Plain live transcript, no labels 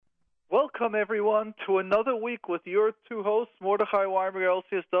Welcome, everyone, to another week with your two hosts, Mordechai Winberger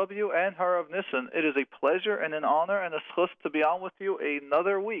LCSW and Harav Nissen. It is a pleasure and an honor and a schus to be on with you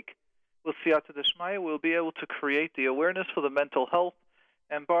another week. With Siyata Deshmaya, we'll be able to create the awareness for the mental health.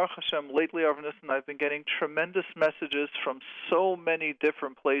 And Baruch Hashem, lately, Harav Nissen, I've been getting tremendous messages from so many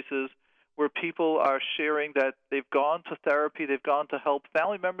different places where people are sharing that they've gone to therapy, they've gone to help,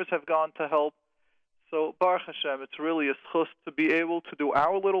 family members have gone to help. So, Baruch Hashem, it's really a schus to be able to do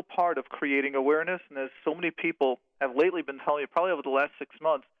our little part of creating awareness. And as so many people have lately been telling you, probably over the last 6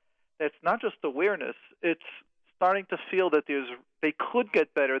 months, that it's not just awareness, it's starting to feel that they could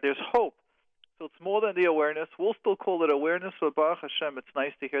get better, there's hope. So it's more than the awareness. We'll still call it awareness, but Baruch Hashem, it's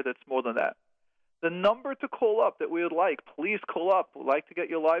nice to hear that it's more than that. The number to call up that we would like, please call up. We'd like to get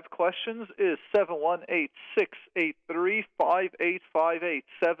your live questions, is 718-683-5858,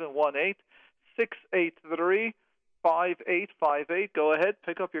 718-683-5858. Go ahead,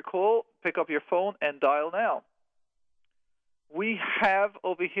 pick up your call, pick up your phone, and dial now. We have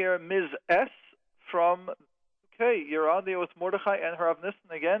over here Ms. S. from, okay, you're on there with Mordechai and Harav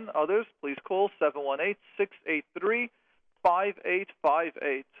Nissen again. Others, please call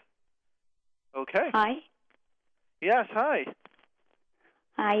 718-683-5858. Okay. Hi. Yes, hi.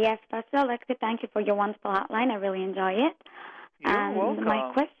 Hi, yes, first of all, I'd like to thank you for your wonderful hotline. I really enjoy it. You're welcome.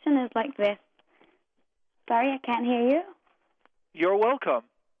 My question is like this. Sorry, I can't hear you. You're welcome.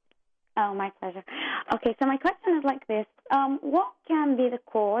 Oh, my pleasure. Okay, so my question is like this. What can be the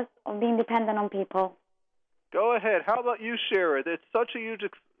cause of being dependent on people? Go ahead. How about you share it? It's such a huge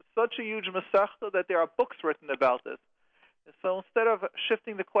masechta that there are books written about this. So instead of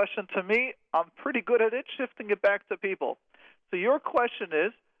shifting the question to me, I'm pretty good at it, shifting it back to people. So your question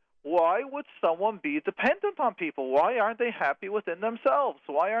is, why would someone be dependent on people? Why aren't they happy within themselves?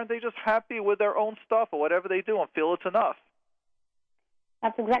 Why aren't they just happy with their own stuff or whatever they do and feel it's enough?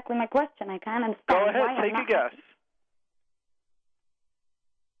 That's exactly my question. I can't understand. Go ahead, why take a guess.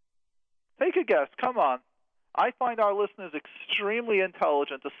 Take a guess. Come on. I find our listeners extremely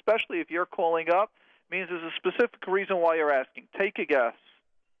intelligent, especially if you're calling up. It means there's a specific reason why you're asking. Take a guess.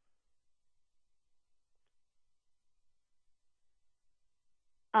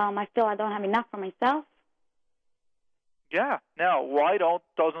 I feel I don't have enough for myself. Yeah. Now, why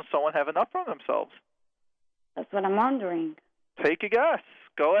doesn't someone have enough for themselves? That's what I'm wondering. Take a guess.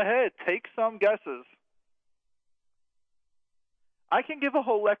 Go ahead. Take some guesses. I can give a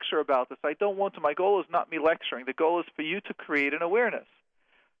whole lecture about this. I don't want to. My goal is not me lecturing. The goal is for you to create an awareness.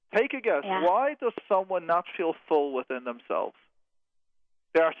 Take a guess. Yeah. Why does someone not feel full within themselves?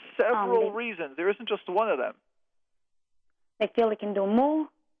 There are several reasons. There isn't just one of them. They feel they can do more.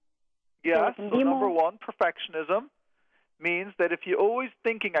 Yes. So number one, perfectionism means that if you're always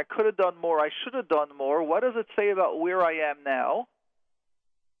thinking, I could have done more, I should have done more, what does it say about where I am now?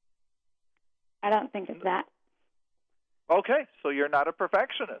 I don't think it's that. Okay, so you're not a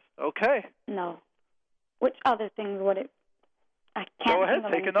perfectionist. Okay. No. Which other things would it? I can't. Go ahead,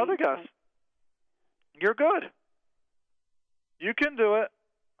 take another guess. You're good. You can do it.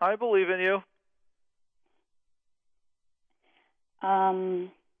 I believe in you.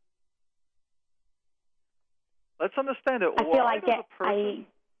 Let's understand it. I feel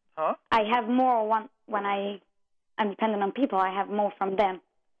I have more when I am dependent on people. I have more from them.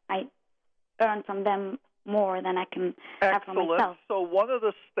 I earn from them more than I can have for myself. So one of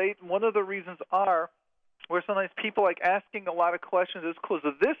the reasons are where sometimes people like asking a lot of questions is because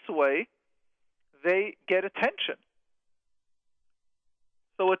of this way they get attention.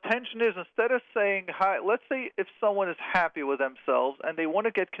 So attention is, instead of saying hi, let's say if someone is happy with themselves and they want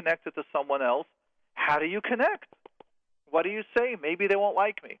to get connected to someone else, how do you connect? What do you say? Maybe they won't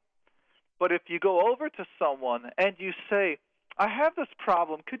like me. But if you go over to someone and you say, I have this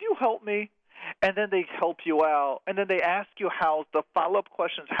problem, could you help me? And then they help you out. And then they ask you the follow-up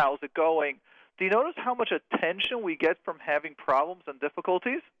questions, how's it going? Do you notice how much attention we get from having problems and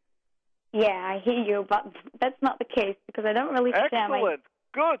difficulties? Yeah, I hear you, but that's not the case because I don't really share Excellent.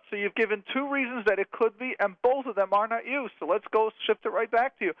 Good. So you've given two reasons that it could be, and both of them are not you. So let's go shift it right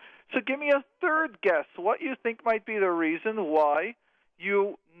back to you. So give me a third guess. What you think might be the reason why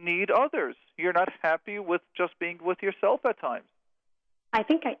you need others? You're not happy with just being with yourself at times. I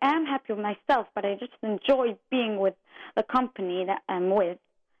think I am happy with myself, but I just enjoy being with the company that I'm with,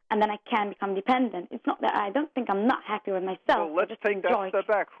 and then I can become dependent. It's not that I don't think I'm not happy with myself. So let's take that step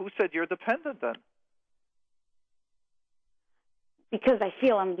back. Who said you're dependent then? Because I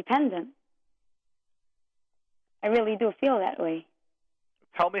feel I'm dependent. I really do feel that way.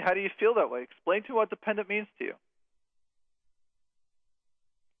 Tell me, how do you feel that way? Explain to me what dependent means to you.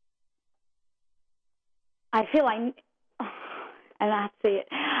 I feel I don't have to say it.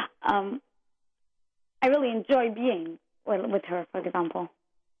 I really enjoy being with her, for example.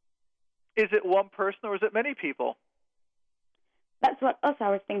 Is it one person or is it many people? That's what else I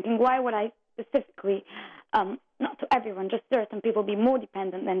was thinking. Why would I specifically, not to everyone, just certain people be more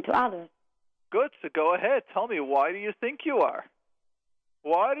dependent than to others? Good. So go ahead. Tell me, why do you think you are?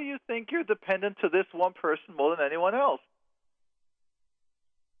 Why do you think you're dependent to this one person more than anyone else?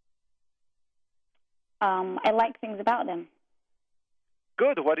 I like things about them.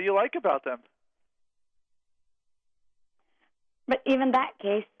 Good. What do you like about them? But even that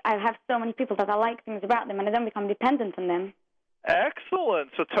case, I have so many people that I like things about them, and I don't become dependent on them. Excellent.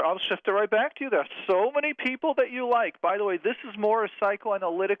 So I'll shift it right back to you. There are so many people that you like. By the way, this is more a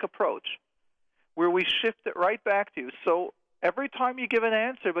psychoanalytic approach where we shift it right back to you. So every time you give an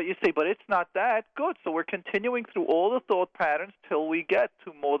answer, but you say, but it's not that, good. So we're continuing through all the thought patterns till we get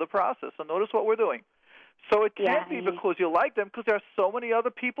to more the process. So notice what we're doing. So it can't be because you like them, because there are so many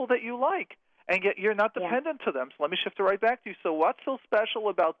other people that you like, and yet you're not dependent to them. So let me shift it right back to you. So what's so special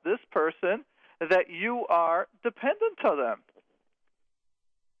about this person that you are dependent to them?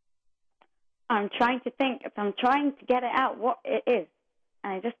 I'm trying to think. I'm trying to get it out what it is,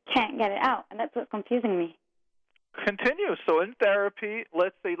 and I just can't get it out, and that's what's confusing me. Continue. So in therapy,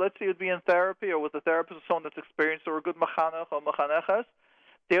 let's say it would be in therapy or with a therapist or someone that's experienced or a good machanech or machaneches,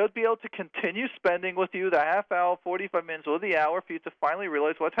 they would be able to continue spending with you the half hour, 45 minutes, or the hour for you to finally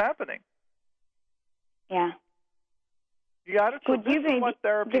realize what's happening. Yeah. You got it? So this is what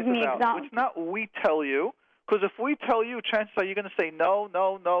therapy is about. Examples? It's not we tell you, because if we tell you, chances are you're going to say, no,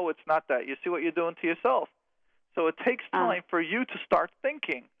 it's not that. You see what you're doing to yourself. So it takes time for you to start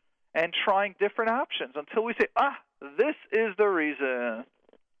thinking and trying different options until we say, this is the reason.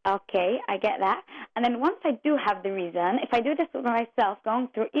 Okay, I get that. And then once I do have the reason, if I do this with myself, going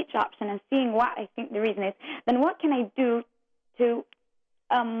through each option and seeing what I think the reason is, then what can I do to,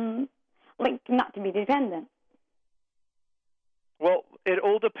 not to be dependent? Well, it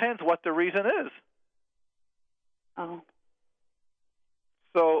all depends what the reason is. Oh.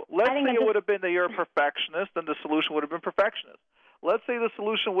 So let's say it would have been that you're a perfectionist, and the solution would have been perfectionist. Let's say the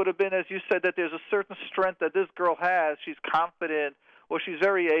solution would have been, as you said, that there's a certain strength that this girl has. She's confident, or she's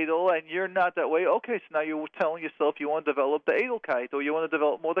very edel, and you're not that way. Okay, so now you're telling yourself you want to develop the edelkeit, or you want to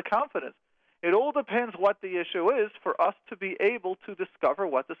develop more the confidence. It all depends what the issue is for us to be able to discover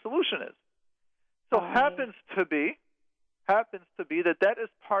what the solution is. So happens to be that is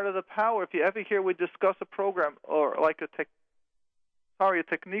part of the power. If you ever hear we discuss a program or like a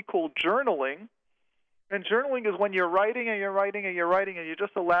technique called journaling, and journaling is when you're writing and you're writing and you're writing and you're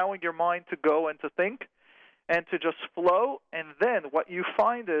just allowing your mind to go and to think and to just flow, and then what you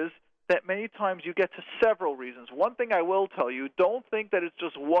find is that many times you get to several reasons. One thing I will tell you, don't think that it's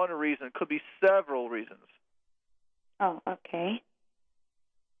just one reason. It could be several reasons. Oh, okay.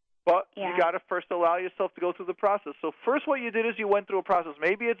 But you got to first allow yourself to go through the process. So first what you did is you went through a process.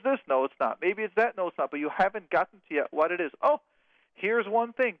 Maybe it's this. No, it's not. Maybe it's that. No, it's not. But you haven't gotten to yet what it is. Oh, here's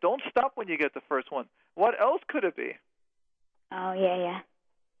one thing. Don't stop when you get the first one. What else could it be? Oh, yeah.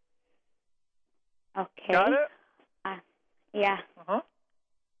 Okay. Got it? Yeah. Uh-huh.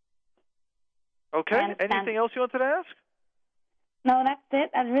 Okay. Anything else you wanted to ask? No, that's it.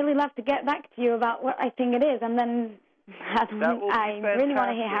 I'd really love to get back to you about what I think it is, and then I really want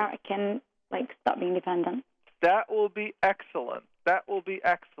to hear how I can stop being dependent. That will be excellent.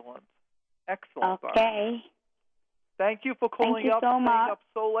 Excellent. Okay. Thank you for calling up, staying up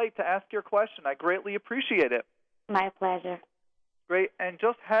so late to ask your question. I greatly appreciate it. My pleasure. Great. And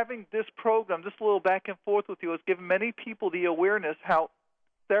just having this program, this little back and forth with you, has given many people the awareness how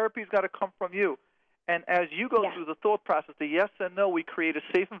therapy's got to come from you. And as you go through the thought process, the yes and no, we create a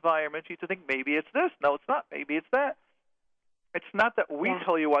safe environment for you to think, maybe it's this. No, it's not. Maybe it's that. It's not that we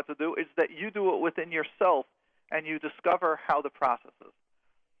tell you what to do. It's that you do it within yourself and you discover how the process is.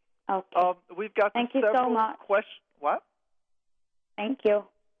 Okay. We've got Thank you several so much. questions. What? Thank you.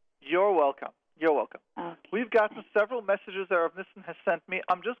 You're welcome. Okay. We've gotten several messages that Rav Nissen has sent me.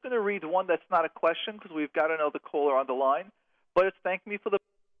 I'm just going to read one that's not a question because we've got another caller on the line. But it's thanks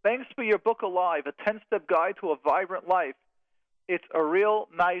for your book Alive, a 10-step guide to a vibrant life. It's a real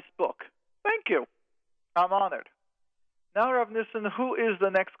nice book. Thank you. I'm honored. Now, Rav Nissen, who is the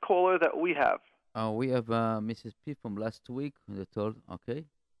next caller that we have? We have Mrs. P from last week. Okay.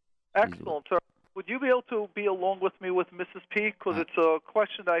 Excellent, sir. Would you be able to be along with me with Mrs. P? Because it's a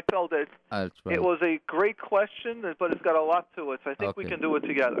question that I felt that I'll try. It was a great question, but it's got a lot to it. So I think we can do it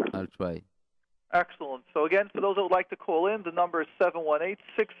together. I'll try. Excellent. So again, for those that would like to call in, the number is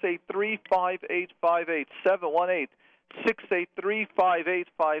 718-683-5858.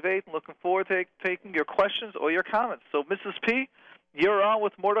 718-683-5858. Looking forward to taking your questions or your comments. So, Mrs. P, you're on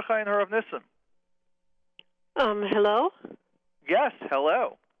with Mordechai and Rav Nissen. Hello? Yes,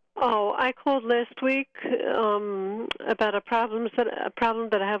 hello. Oh, I called last week about a problem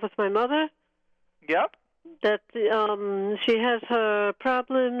that I have with my mother. Yep. That she has her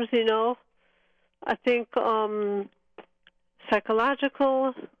problems, I think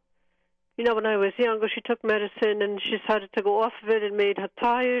psychological. When I was younger, she took medicine and she decided to go off of it. It made her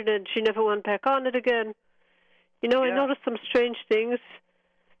tired, and she never went back on it again. I noticed some strange things.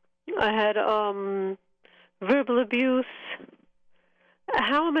 I had verbal abuse.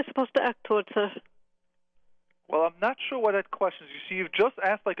 How am I supposed to act towards her? Well, I'm not sure what that question is. You see, you've just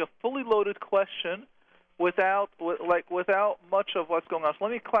asked like a fully loaded question without much of what's going on. So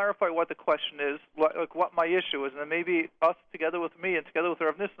let me clarify what the question is, what my issue is, and then maybe us together with me and together with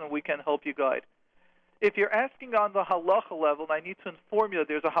Rav Nissen, we can help you guide. If you're asking on the halacha level, and I need to inform you that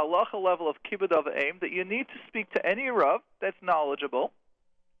there's a halacha level of kibbud of aim, that you need to speak to any Rav that's knowledgeable,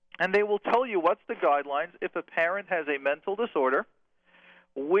 and they will tell you what's the guidelines if a parent has a mental disorder,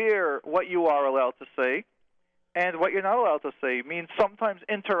 what you are allowed to say, and what you're not allowed to say. It means sometimes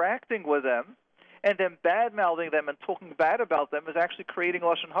interacting with them and then bad-mouthing them and talking bad about them is actually creating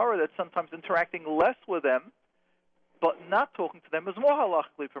lashon hara, that sometimes interacting less with them but not talking to them is more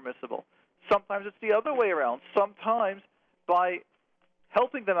halachically permissible. Sometimes it's the other way around. Sometimes by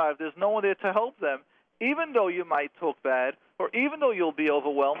helping them out, if there's no one there to help them, even though you might talk bad or even though you'll be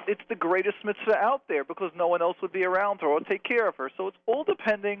overwhelmed, it's the greatest mitzvah out there because no one else would be around her or take care of her. So it's all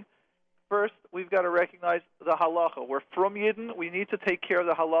depending. First, we've got to recognize the halacha. We're from Yidden. We need to take care of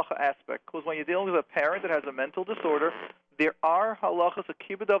the halacha aspect because when you're dealing with a parent that has a mental disorder, there are halachas, a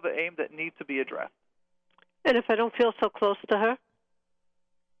kibbud of aim, that need to be addressed. And if I don't feel so close to her?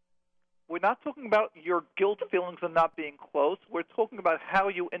 We're not talking about your guilt feelings of not being close. We're talking about how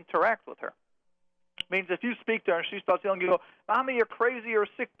you interact with her. It means if you speak to her and she starts yelling, you go, Mama, you're crazy, you're a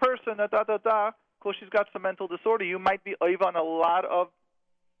sick person, because she's got some mental disorder, you might be over on a lot of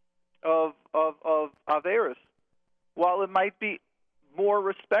averis. While it might be more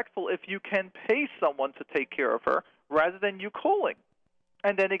respectful if you can pay someone to take care of her rather than you calling.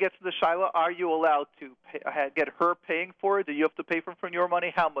 And then it gets to the shaila, are you allowed to get her paying for it? Do you have to pay from your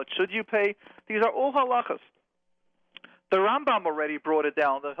money? How much should you pay? These are all halachas. The Rambam already brought it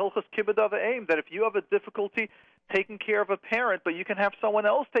down, the Hilchos Kibbud of Aim, that if you have a difficulty taking care of a parent, but you can have someone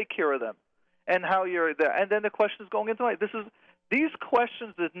else take care of them, and how you're there. And then the question is going into it. These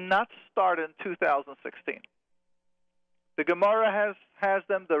questions did not start in 2016. The Gemara has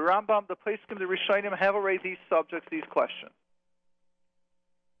them. The Rambam, the Poskim, the Rishonim have already these subjects, these questions.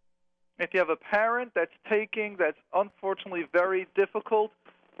 If you have a parent that's unfortunately very difficult,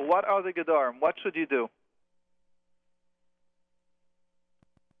 what are the Gedarim? What should you do?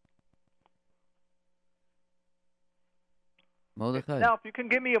 Mordechai. Now, if you can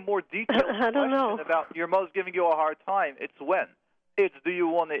give me a more detailed question about your mother's giving you a hard time, it's when. It's do you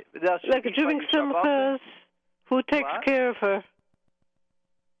want it? Like during Simchas, who takes care of her?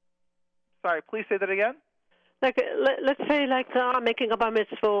 Sorry, please say that again. Like, let's say, I'm making a bar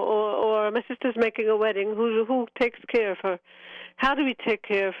mitzvah, or my sister's making a wedding. Who takes care of her? How do we take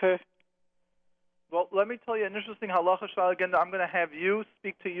care of her? Well, let me tell you an interesting halacha shal. Again, I'm going to have you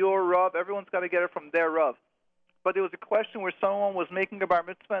speak to your Rav. Everyone's got to get it from their Rav. But there was a question where someone was making a bar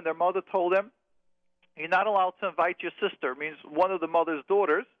mitzvah, and their mother told them, you're not allowed to invite your sister, means one of the mother's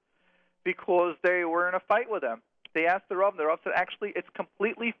daughters, because they were in a fight with them. They asked the Rav, and the Rav said, actually, it's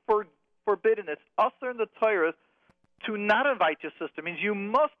completely forbidden. It's usher in the Torah to not invite your sister. It means you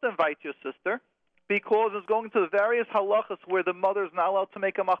must invite your sister, because it's going to the various halachas where the mother is not allowed to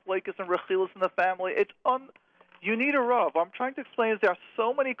make a machlekes and rechilas in the family. You need a Rav. I'm trying to explain is there are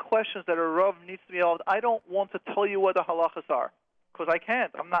so many questions that a Rav needs to be involved. I don't want to tell you what the halachas are, because I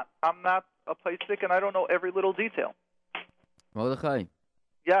can't. I'm not a playstic, and I don't know every little detail. Mordechai.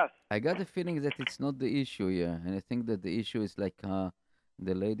 Yes. I got the feeling that it's not the issue here, and I think that the issue is like the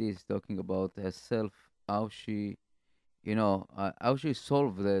lady is talking about herself, how she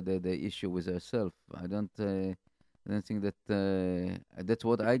solved the issue with herself. I don't think that that's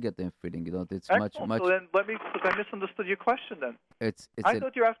what I get the feeling. It's excellent. much. So then because I misunderstood your question. Then I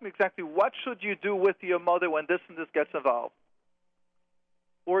thought you were asking me exactly what should you do with your mother when this and this gets involved,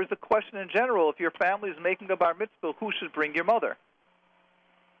 or is the question in general if your family is making a bar mitzvah, who should bring your mother?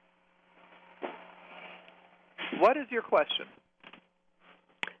 What is your question?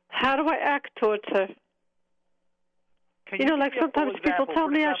 How do I act towards her? Sometimes people tell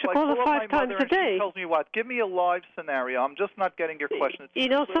me I should call her 5 times a day. She tells me what? Give me a live scenario. I'm just not getting your question.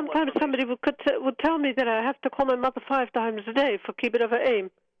 Sometimes somebody would tell me that I have to call my mother 5 times a day for keep it of her aim.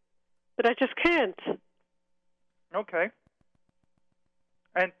 But I just can't. Okay.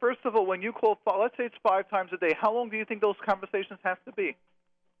 And first of all, when you call, let's say it's 5 times a day, how long do you think those conversations have to be?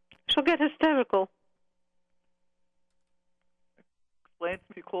 She'll get hysterical. Explain to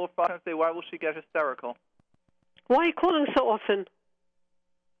me, you call her 5 times a day, why will she get hysterical? Why are you calling so often?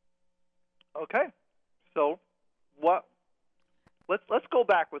 Okay. So, what? Let's go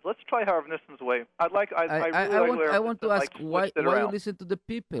backwards. Let's try Harav Nissen's way. I want to ask why you listen to the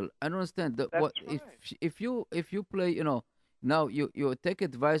people. I don't understand. That's right. If you play, now you take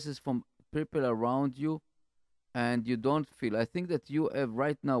advices from people around you, and you don't feel. I think that you have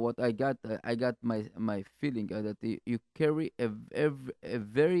right now what I got my feeling that you carry a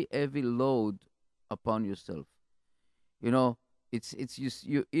very heavy load upon yourself. It's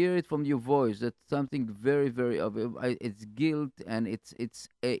you hear it from your voice that something very very of it's guilt, and it's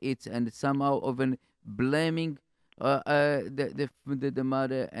and somehow of an blaming the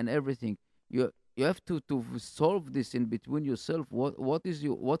mother and everything. You have to solve this in between yourself.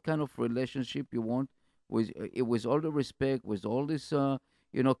 What kind of relationship you want with all the respect, with all this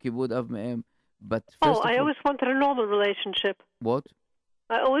kibud av me'em. But I always wanted a normal relationship. What?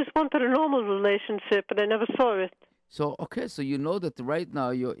 I always wanted a normal relationship, but I never saw it. So okay, so you know that right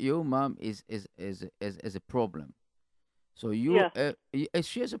now your mom is a problem. So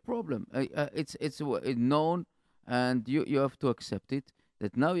she has a problem. It's known, and you have to accept it.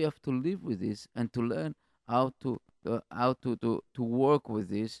 That now you have to live with this and to learn how to work with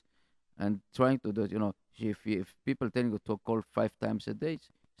this, and trying to do it. If people tell you to call 5 times a day,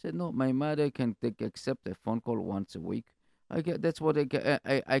 said no, my mother can accept a phone call once a week. That's what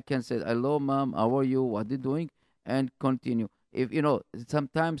I can say. Hello, mom. How are you? What are you doing? And continue. If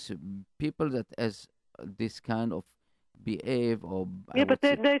sometimes people that has this kind of behave or but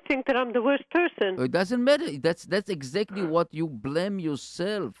they think that I'm the worst person. It doesn't matter. That's exactly what you blame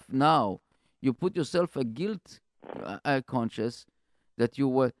yourself. Now you put yourself a guilt conscious that you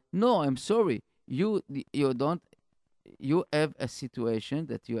were. No, I'm sorry. You don't. You have a situation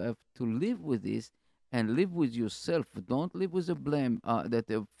that you have to live with this and live with yourself. Don't live with a blame that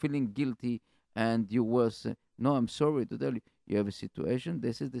you're feeling guilty and you was. No, I'm sorry to tell you. You have a situation.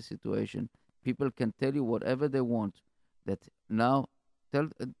 This is the situation. People can tell you whatever they want. That now, tell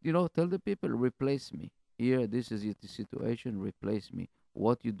the people, replace me. Here, this is the situation. Replace me.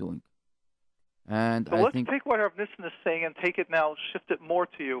 What you doing? And so let's take what Rav Nissen is saying and take it now, shift it more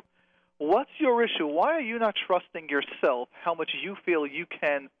to you. What's your issue? Why are you not trusting yourself? How much you feel you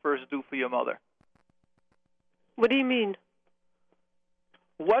can first do for your mother? What do you mean?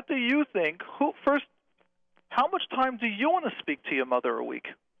 What do you think? How much time do you want to speak to your mother a week?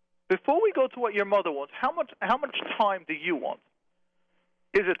 Before we go to what your mother wants, how much time do you want?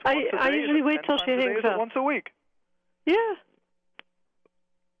 Is it once a day? I usually wait till she hangs up. Once a week? Yeah.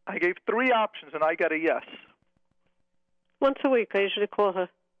 I gave 3 options and I got a yes. Once a week, I usually call her.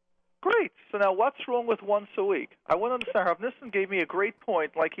 Great. So now what's wrong with once a week? I want to understand. Rav Nissen gave me a great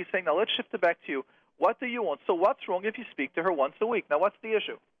point, like he's saying, now let's shift it back to you. What do you want? So what's wrong if you speak to her once a week? Now what's the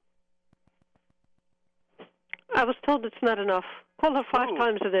issue? I was told it's not enough. Call her 5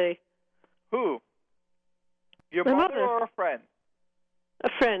 times a day. Who? Your My mother mother. or a friend? A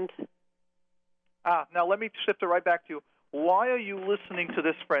friend. Now let me shift it right back to you. Why are you listening to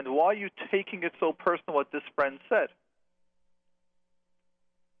this friend? Why are you taking it so personal what this friend said?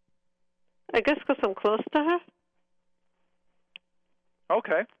 I guess because I'm close to her.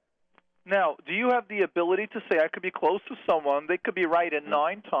 Okay. Now, do you have the ability to say I could be close to someone, they could be right in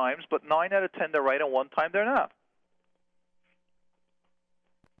 9 times, but 9 out of 10 they're right and 1 time they're not?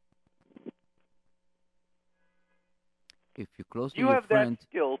 If you're close to you your have friend, that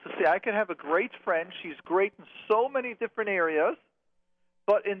skill to say I could have a great friend, she's great in so many different areas,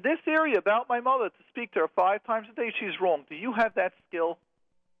 but in this area about my mother, to speak to her 5 times a day, she's wrong. Do you have that skill?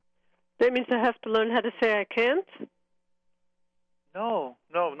 That means I have to learn how to say I can't? No.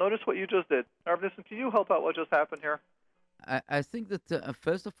 Notice what you just did. Rav Nissen, can you help out what just happened here? I think that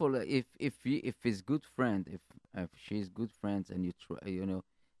first of all, if he's good friend, if she's good friends, and you try,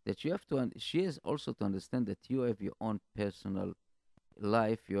 that you have to. She has also to understand that you have your own personal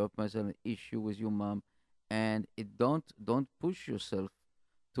life, your personal issue with your mom, and don't push yourself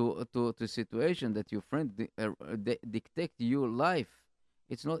to situation that your friend dictate your life.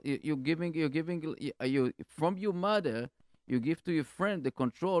 It's not you're giving you from your mother. You give to your friend the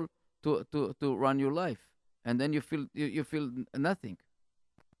control to run your life, and then you feel nothing.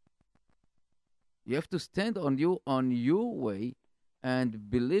 You have to stand on your way, and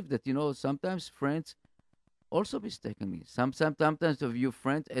believe that sometimes friends also mistakenly. Sometimes of your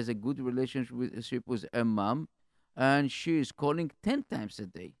friend has a good relationship with a mom, and she is calling 10 times a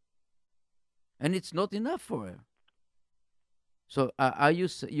day, and it's not enough for her. So are you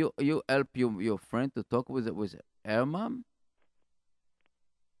help your friend to talk with her mom?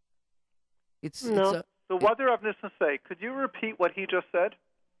 It's No. a So what did Rav Nissen say? Could you repeat what he just said?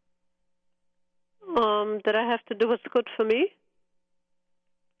 That I have to do what's good for me.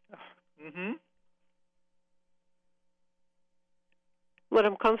 Mm-hmm. What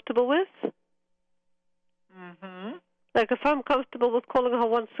I'm comfortable with. Mm-hmm. Like if I'm comfortable with calling her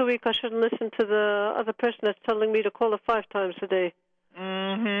once a week, I shouldn't listen to the other person that's telling me to call her 5 times a day.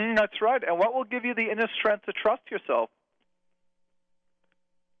 Mm-hmm. That's right. And what will give you the inner strength to trust yourself?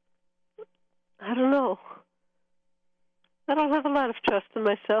 I don't know. I don't have a lot of trust in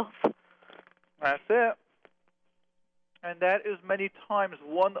myself. That's it. And that is many times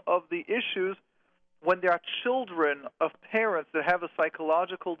one of the issues when there are children of parents that have a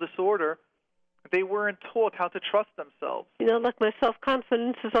psychological disorder. They weren't taught how to trust themselves. You know, like my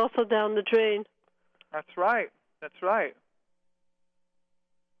self-confidence is also down the drain. That's right. That's right.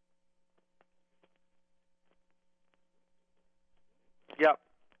 Yep.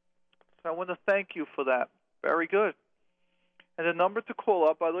 So I want to thank you for that. Very good. And the number to call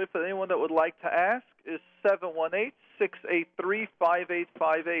up, by the way, for anyone that would like to ask, is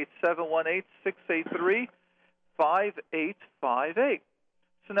 718-683-5858, 718-683-5858.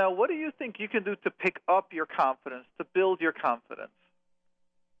 So now, what do you think you can do to pick up your confidence, to build your confidence?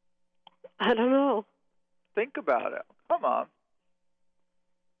 I don't know. Think about it. Come on.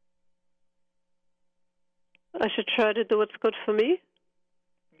 I should try to do what's good for me.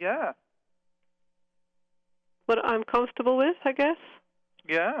 Yeah. What I'm comfortable with, I guess.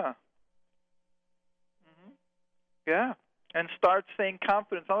 Yeah. Mm-hmm. Yeah. And start saying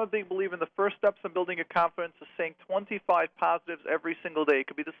confidence. I'm a big believer in the first steps in building your confidence is saying 25 positives every single day. It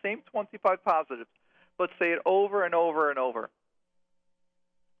could be the same 25 positives, but say it over and over and over.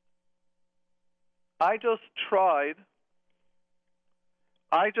 I just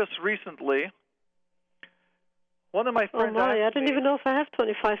recently, one of my friends Oh my, I asked didn't me, even know if I have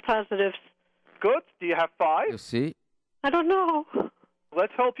 25 positives. Good. Do you have 5? you see. I don't know.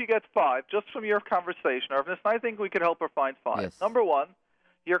 Let's hope you get 5, just from your conversation, Irvin. I think we could help her find 5. Yes. Number 1,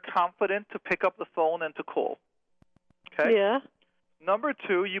 you're confident to pick up the phone and to call. Okay? Yeah. Number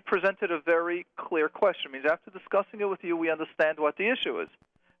 2, you presented a very clear question. It means after discussing it with you, we understand what the issue is.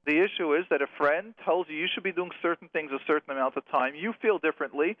 The issue is that a friend tells you should be doing certain things a certain amount of time. You feel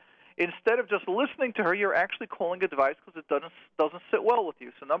differently. Instead of just listening to her, you're actually calling advice because it doesn't sit well with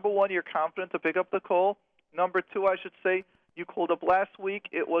you. So number 1, you're confident to pick up the call. Number 2, I should say, you called up last week.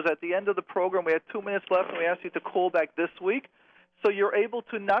 It was at the end of the program. We had 2 minutes left, and we asked you to call back this week. So you're able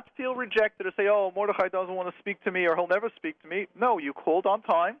to not feel rejected or say, oh, Mordechai doesn't want to speak to me or he'll never speak to me. No, you called on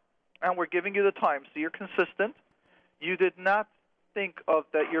time, and we're giving you the time. So you're consistent. You did not think of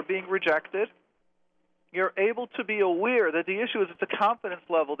that you're being rejected. You're able to be aware that the issue is it's a confidence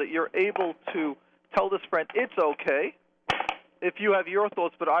level that you're able to tell this friend it's okay if you have your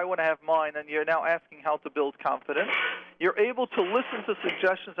thoughts, but I want to have mine, and you're now asking how to build confidence. You're able to listen to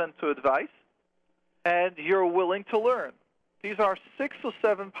suggestions and to advice, and you're willing to learn. These are 6 or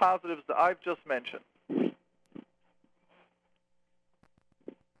 7 positives that I've just mentioned.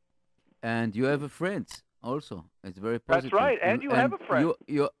 And you have a friend also. It's very positive. That's right, and you have a friend.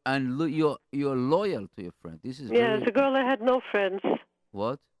 You're loyal to your friend. This is As a girl, I had no friends.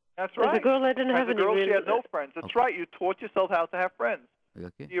 What? That's right. As a girl, I didn't have any. As a girl, really. she had no friends. That's right. You taught yourself how to have friends.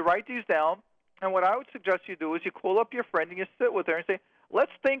 Okay. You write these down, and what I would suggest you do is you call up your friend and you sit with her and say,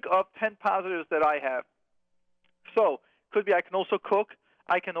 let's think of 10 positives that I have. So, could be I can also cook,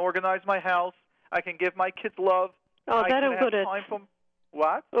 I can organize my house, I can give my kids love. Oh, that I'm good at.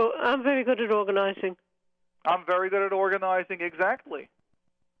 What? Oh, I'm very good at organizing. I'm very good at organizing, exactly.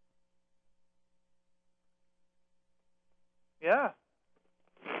 Yeah.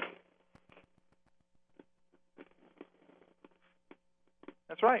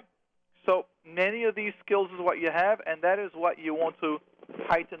 That's right. So many of these skills is what you have, and that is what you want to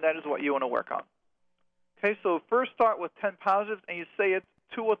heighten. That is what you want to work on. Okay, so first start with 10 positives, and you say it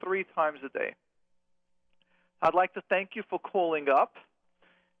 2 or 3 times a day. I'd like to thank you for calling up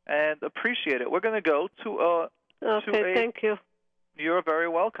and appreciate it. We're going to go to Okay, thank you. You're very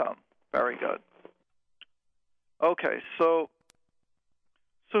welcome. Very good. Okay, so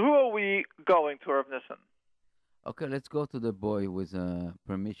who are we going to, Rav Nissen? Okay, let's go to the boy with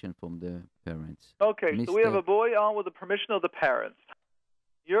permission from the parents. Okay, so we have a boy on with the permission of the parents.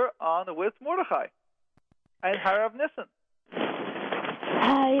 You're on with Mordechai and Rav Nissen.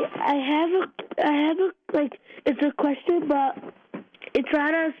 Hi, I have a it's a question, but it's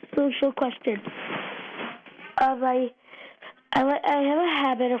not a social question. I have a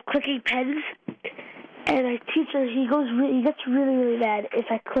habit of clicking pens, And our teacher, he gets really, really mad if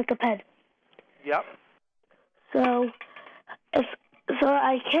I click a pen. Yep. So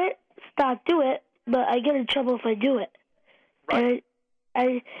I can't stop do it, but I get in trouble if I do it. Right.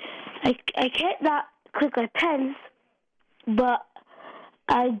 And I can't not click my pens, but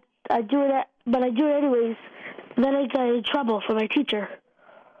I do it. But I do it anyways. Then I get in trouble for my teacher.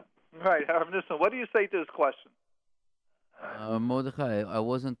 Right. Listen, what do you say to this question? Mordechai, I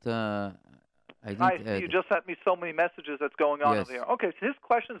wasn't. I see. You just sent me so many messages that's going on over here. Okay, so his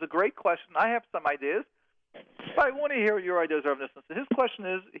question is a great question. I have some ideas. But I want to hear your ideas, Rav Nissen. So his question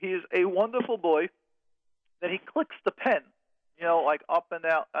is, he is a wonderful boy that he clicks the pen, like up and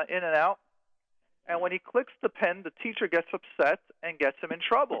out, in and out. And when he clicks the pen, the teacher gets upset and gets him in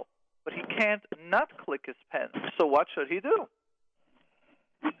trouble. But he can't not click his pen. So what should he do?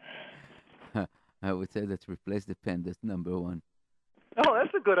 I would say let's replace the pen. That's number one. Oh,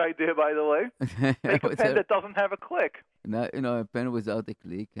 that's a good idea, by the way. Make a pen that doesn't have a click. A pen without a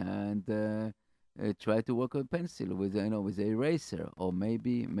click, and try to work with a pencil with with an eraser, or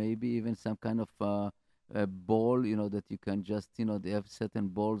maybe even some kind of a ball, that you can just, they have certain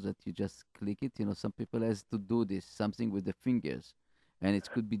balls that you just click it. Some people has to do this, something with the fingers, and it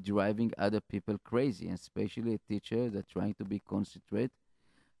could be driving other people crazy, and especially a teacher that's trying to be concentrate,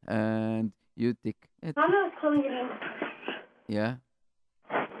 and you take. I'm not coming in. Yeah.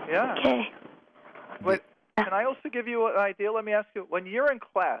 Yeah. Okay. But can I also give you an idea? Let me ask you, when you're in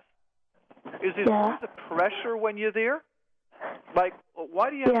class, is it always a pressure when you're there? Like, why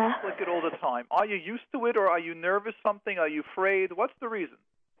do you have to click it all the time? Are you used to it, or are you nervous something? Are you afraid? What's the reason?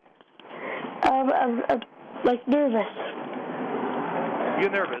 I'm like nervous.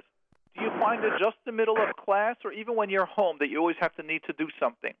 You're nervous. Do you find it just the middle of class, or even when you're home, that you always have to need to do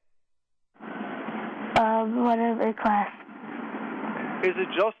something? Whatever class. Is it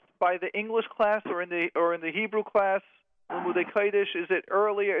just by the English class, or in the Hebrew class? Limudei Kodesh? Is it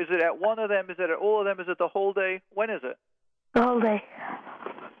earlier? Is it at one of them? Is it at all of them? Is it the whole day? When is it? The whole day.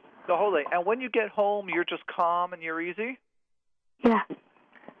 The whole day. And when you get home, you're just calm and you're easy? Yeah.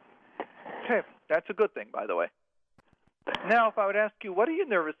 Okay, that's a good thing, by the way. Now, if I would ask you, what are you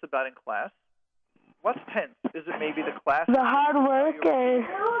nervous about in class? What's tense? Is it maybe the class? The hard work and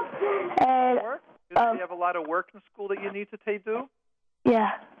work? Do you have a lot of work in school that you need to do?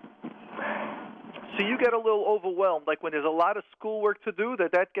 Yeah. So you get a little overwhelmed, like when there's a lot of schoolwork to do,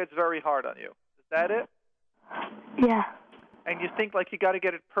 that gets very hard on you. Is that it? Yeah. And you think like you got to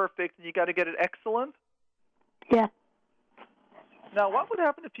get it perfect and you got to get it excellent? Yeah. Now, what would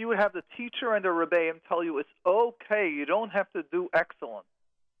happen if you would have the teacher and the rebbeim tell you it's okay, you don't have to do excellent,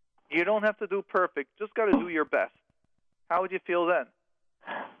 you don't have to do perfect, just got to do your best? How would you feel then?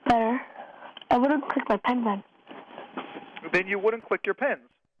 Better. I wouldn't click my pen then. Then you wouldn't click your pens,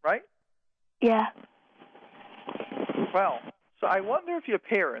 right? Yeah. Well, so I wonder if your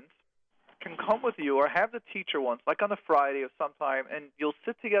parents can come with you or have the teacher once, like on a Friday or sometime, and you'll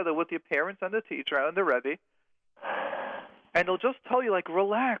sit together with your parents and the teacher and the Rebbe, and they'll just tell you, like,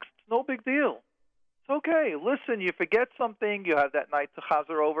 relax, it's no big deal. It's okay. Listen, you forget something, you have that night to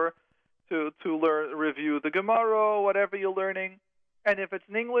chazer over to review the Gemara, whatever you're learning. And if it's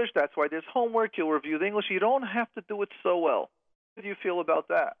in English, that's why there's homework. You'll review the English. You don't have to do it so well. How do you feel about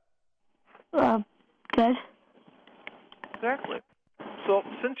that? Good. Exactly. So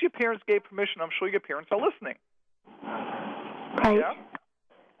since your parents gave permission, I'm sure your parents are listening. Right. Yeah?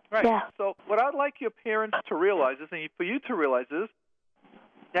 Right. Yeah. So what I'd like your parents to realize is, and for you to realize is,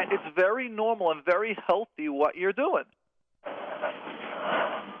 that it's very normal and very healthy what you're doing.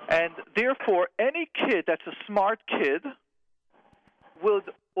 And therefore, any kid that's a smart kid would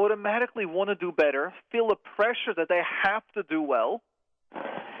automatically want to do better, feel a pressure that they have to do well,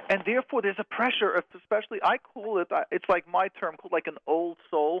 and therefore there's a pressure, especially, I call it, it's like my term, called like an old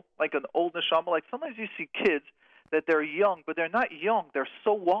soul, like an old neshama. Like sometimes you see kids that they're young, but they're not young, they're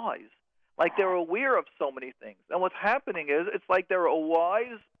so wise. Like they're aware of so many things. And what's happening is, it's like they're a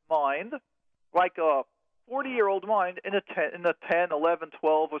wise mind, like a 40-year-old mind in a 10, 11,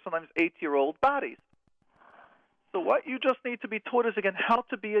 12, or sometimes 8-year-old bodies. So what you just need to be taught is, again, how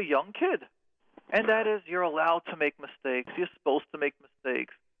to be a young kid. And that is, you're allowed to make mistakes. You're supposed to make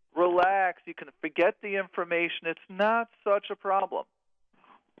mistakes. Relax. You can forget the information. It's not such a problem.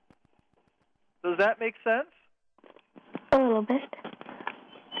 Does that make sense? A little bit.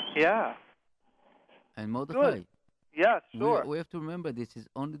 Yeah. And Mordechai. Good. Yes, sure. We have to remember this is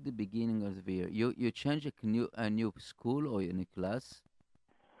only the beginning of the year. You change a new school or a new class.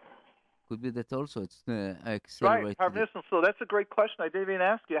 Could be that also it's accelerated. Right, so that's a great question. I didn't even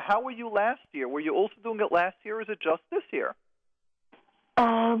ask you. How were you last year? Were you also doing it last year, or is it just this year?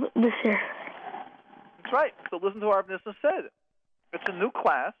 This year. That's right. So listen to what Rav Nissen said. It's a new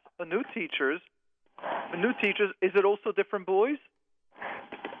class, new teachers. Is it also different boys?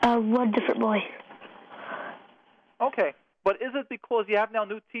 One different boy. Okay. But is it because you have now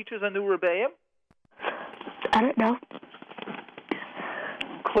new teachers and new rebbeim? I don't know.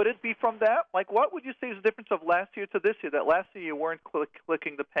 Could it be from that? Like, what would you say is the difference of last year to this year? That last year you weren't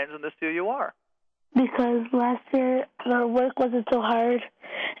clicking the pens, and this year you are. Because last year the work wasn't so hard,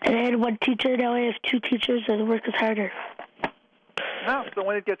 and I had one teacher. Now I have two teachers, and the work is harder. No, so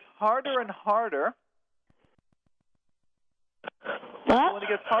when it gets harder and harder, what? When it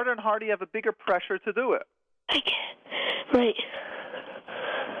gets harder and harder, you have a bigger pressure to do it. Right.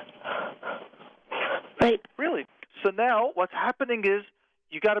 Right. Really. So now what's happening is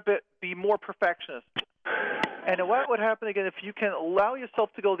you got to be more perfectionist. And what would happen again if you can allow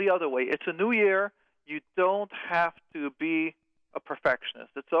yourself to go the other way? It's a new year. You don't have to be a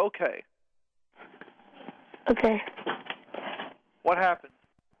perfectionist. It's okay. Okay. What happens?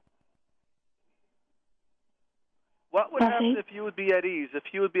 What would happen if you would be at ease, if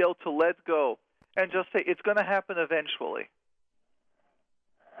you would be able to let go and just say, it's going to happen eventually?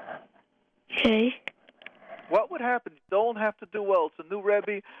 Okay. What would happen? You don't have to do well. It's a new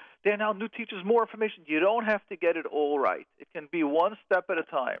Rebbe. There are now new teachers, more information. You don't have to get it all right. It can be one step at a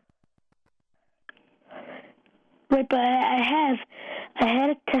time. Right, but I had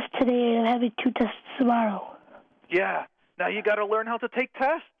a test today, and I'm having two tests tomorrow. Yeah. Now you got to learn how to take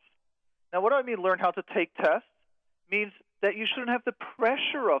tests. Now, what do I mean learn how to take tests? Means that you shouldn't have the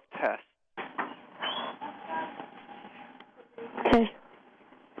pressure of tests. Okay.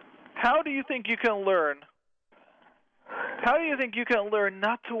 How do you think you can learn? How do you think you can learn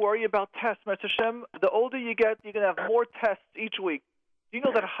not to worry about tests? Mr. Shem, the older you get, you're going to have more tests each week. Do you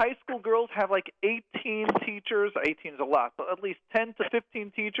know that high school girls have like 18 teachers? 18 is a lot, but at least 10 to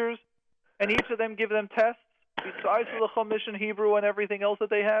 15 teachers, and each of them give them tests, besides the Chumash and Hebrew and everything else that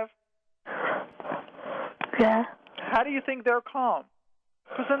they have? Yeah. How do you think they're calm?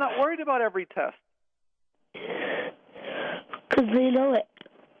 Because they're not worried about every test. Because they know it.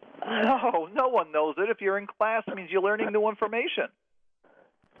 No one knows it. If you're in class, it means you're learning new information.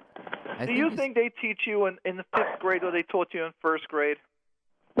 Do you think they teach you in the 5th grade or they taught you in 1st grade?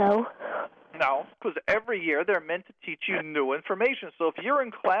 No. No, because every year they're meant to teach you new information. So if you're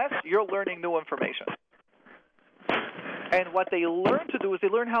in class, you're learning new information. And what they learn to do is they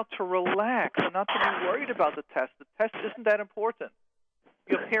learn how to relax and not to be worried about the test. The test isn't that important.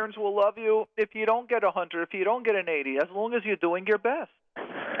 Your parents will love you if you don't get 100, if you don't get an 80, as long as you're doing your best.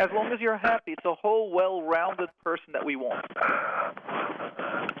 As long as you're happy. It's a whole well-rounded person that we want.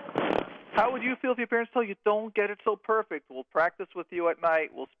 How would you feel if your parents tell you, don't get it so perfect? We'll practice with you at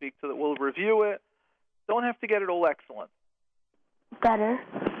night. We'll review it. Don't have to get it all excellent. Better.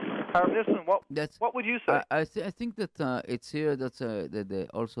 Listen, what would you say? I think that it's here that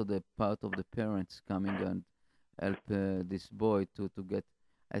also the part of the parents coming and help this boy to get.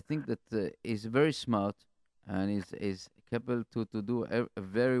 I think that he's very smart and is capable to do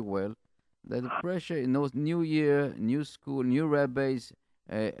very well. That the pressure, new year, new school, new rabbis,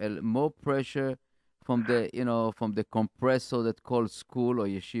 more pressure from the compressor that called school or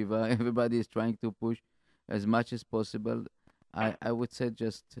yeshiva. Everybody is trying to push as much as possible. I would say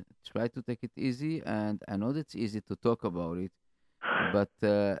just try to take it easy, and I know it's easy to talk about it, but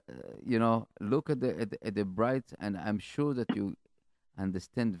look at the bright, and I'm sure that you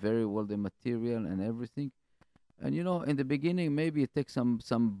understand very well the material and everything. And in the beginning, maybe you take some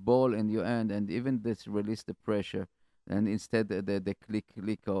ball in your hand, and even this release the pressure, and instead the click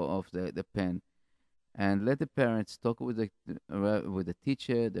of the pen, and let the parents talk with the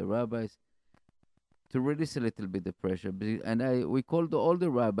teacher, the rabbis, to release a little bit the pressure. And we called all the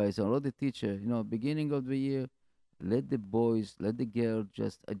rabbis and all the teachers, beginning of the year, let the boys, let the girls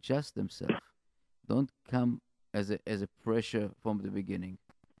just adjust themselves. Don't come as a pressure from the beginning.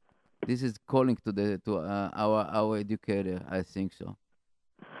 This is calling to our educator, I think so.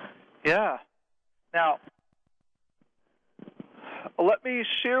 Yeah. Now, let me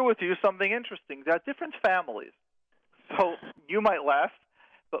share with you something interesting. There are different families. So you might laugh,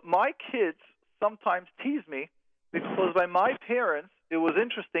 but my kids sometimes tease me because by my parents, it was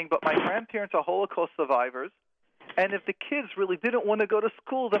interesting, but my grandparents are Holocaust survivors. And if the kids really didn't want to go to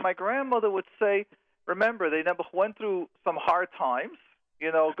school, then my grandmother would say, remember, they never went through some hard times,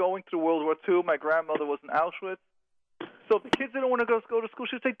 going through World War II. My grandmother was in Auschwitz. So if the kids didn't want to go to school,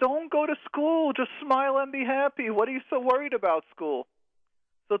 she'd say, don't go to school. Just smile and be happy. What are you so worried about school?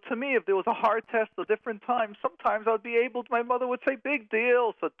 So to me, if there was a hard test at different times, sometimes I would be able to, my mother would say, big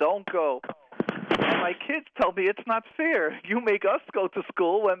deal, so don't go. And my kids tell me it's not fair. You make us go to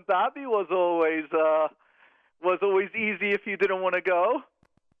school when Bobby was always easy if you didn't want to go.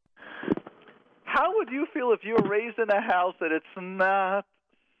 How would you feel if you were raised in a house that it's not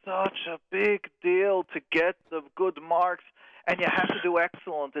such a big deal to get the good marks and you have to do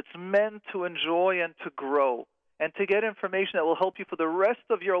excellent? It's meant to enjoy and to grow and to get information that will help you for the rest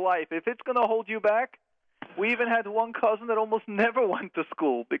of your life. If it's going to hold you back, we even had one cousin that almost never went to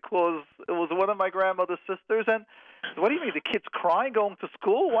school because it was one of my grandmother's sisters. And what do you mean, the kid's crying going to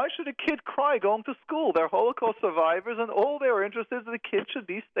school? Why should a kid cry going to school? They're Holocaust survivors, and all they were interested is that the kid should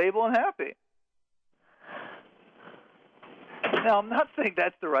be stable and happy. Now, I'm not saying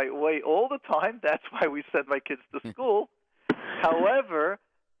that's the right way all the time. That's why we send my kids to school. However,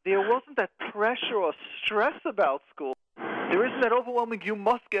 there wasn't that pressure or stress about school. There isn't that overwhelming, you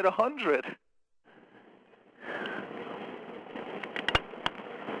must get 100.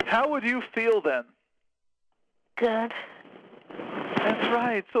 How would you feel then? Good. That's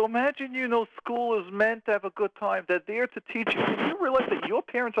right. So imagine, school is meant to have a good time. They're there to teach you. Do you realize that your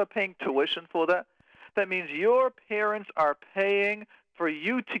parents are paying tuition for that? That means your parents are paying for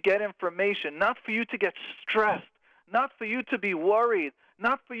you to get information, not for you to get stressed, not for you to be worried,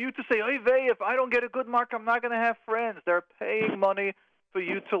 not for you to say, oy vey, if I don't get a good mark, I'm not going to have friends. They're paying money for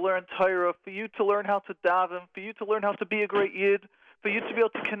you to learn Torah, for you to learn how to daven, for you to learn how to be a great Yid, for you to be able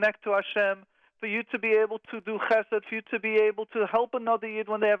to connect to Hashem, for you to be able to do chesed, for you to be able to help another Yid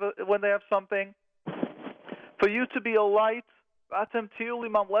when they have something, for you to be a light. The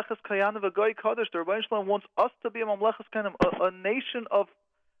Rebbeinu Shalom wants us to be a mamlechas kayanim, a nation of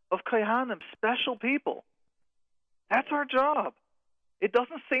kayanim, special people. That's our job. It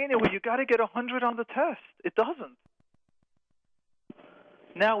doesn't say anywhere you got to get 100 on the test. It doesn't.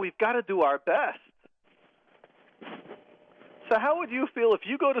 Now we've got to do our best. So how would you feel if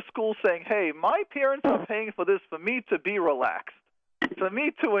you go to school saying, hey, my parents are paying for this for me to be relaxed, for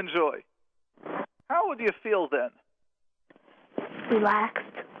me to enjoy? How would you feel then? Relaxed.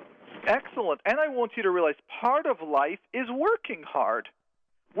 Excellent. And I want you to realize part of life is working hard.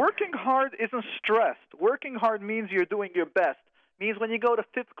 Working hard isn't stressed. Working hard means you're doing your best. Means when you go to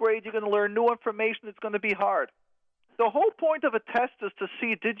 5th grade, you're going to learn new information. It's going to be hard. The whole point of a test is to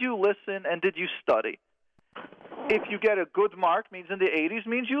see, did you listen and did you study? If you get a good mark, means in the 80s,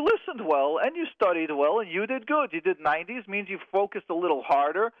 means you listened well and you studied well and you did good. You did 90s, means you focused a little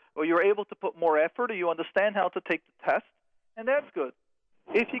harder or you're able to put more effort or you understand how to take the test, and that's good.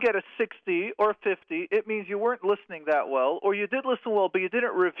 If you get a 60 or 50, it means you weren't listening that well, or you did listen well, but you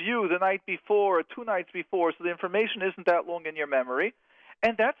didn't review the night before or 2 nights before, so the information isn't that long in your memory.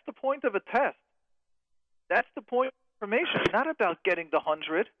 And that's the point of a test. That's the point of information. It's not about getting the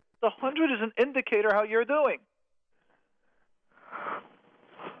 100. The 100 is an indicator how you're doing.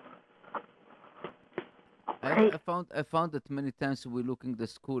 I found that many times we're looking at the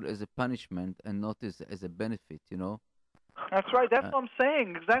school as a punishment and not as a benefit, That's right. That's what I'm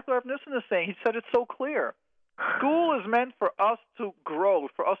saying. Exactly what Nissen is saying. He said it so clear. School is meant for us to grow,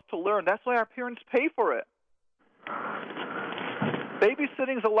 for us to learn. That's why our parents pay for it.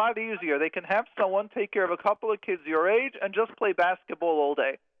 Babysitting is a lot easier. They can have someone take care of a couple of kids your age and just play basketball all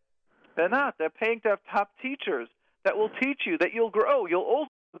day. They're not. They're paying to have top teachers that will teach you, that you'll grow. You'll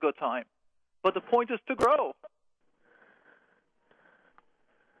also have a good time. But the point is to grow.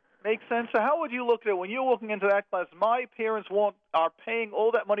 Makes sense? So how would you look at it when you're looking into that class? My parents are paying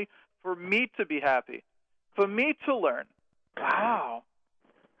all that money for me to be happy, for me to learn. Wow.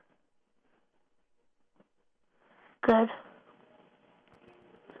 Good.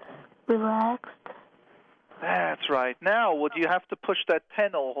 Relaxed. That's right. Now, would you have to push that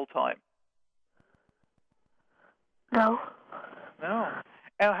pen all the whole time? No. No.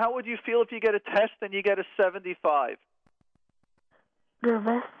 And how would you feel if you get a test and you get a 75?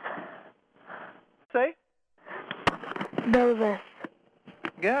 Nervous. Say? Nervous.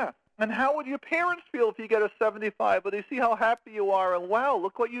 Yeah. And how would your parents feel if you get a 75, but they see how happy you are and, wow,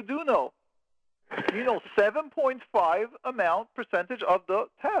 look what you do know. You know 7.5 percentage of the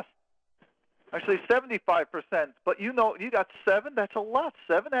test. Actually 75%, but you got 7, that's a lot.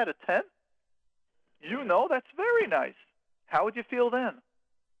 7 out of 10? That's very nice. How would you feel then?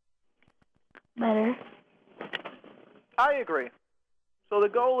 Better. I agree. So the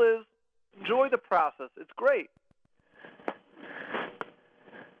goal is enjoy the process. It's great.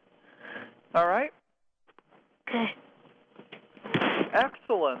 All right? Okay.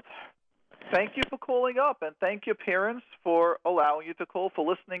 Excellent. Thank you for calling up, and thank your parents for allowing you to call, for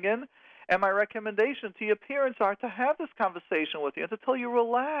listening in. And my recommendation to your parents are to have this conversation with you and to tell you,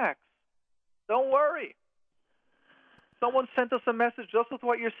 relax. Don't worry. Someone sent us a message just with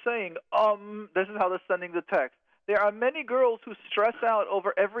what you're saying. This is how they're sending the text. There are many girls who stress out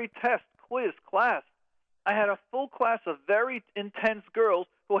over every test, quiz, class. I had a full class of very intense girls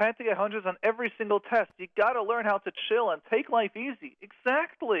who had to get hundreds on every single test. You got to learn how to chill and take life easy.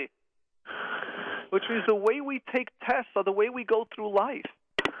 Exactly. Which means the way we take tests are the way we go through life.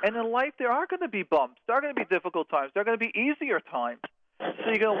 And in life, there are going to be bumps. There are going to be difficult times. There are going to be easier times. So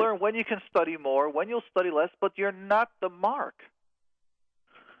you're going to learn when you can study more, when you'll study less, but you're not the mark.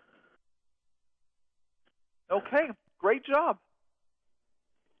 Okay, great job.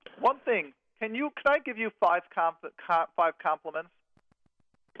 One thing, can I give you five compliments?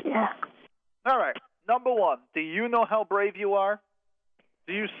 Yeah. All right. Number one, do you know how brave you are?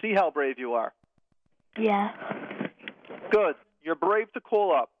 Do you see how brave you are? Yeah. Good. You're brave to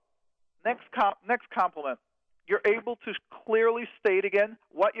call up. Next compliment. You're able to clearly state again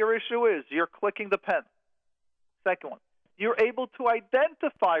what your issue is. You're clicking the pen. Second one. You're able to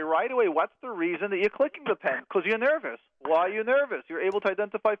identify right away what's the reason that you're clicking the pen. Because you're nervous. Why are you nervous? You're able to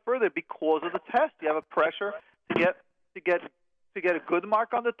identify further because of the test. You have a pressure to get a good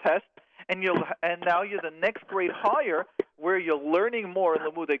mark on the test, and now you're the next grade higher where you're learning more in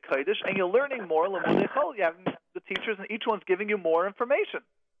Limudei Kodesh and you're learning more in Limudei Chol. You have the teachers and each one's giving you more information.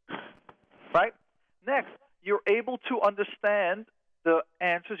 Right? Next, you're able to understand the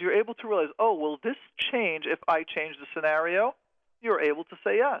answers. You're able to realize, oh, will this change if I change the scenario? You're able to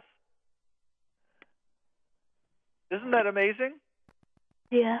say yes. Isn't that amazing?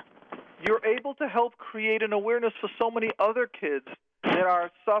 Yeah. You're able to help create an awareness for so many other kids that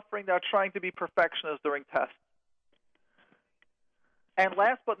are suffering, that are trying to be perfectionists during tests. And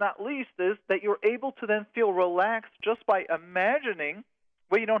last but not least is that you're able to then feel relaxed just by imagining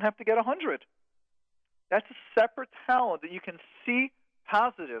where you don't have to get 100. That's a separate talent that you can see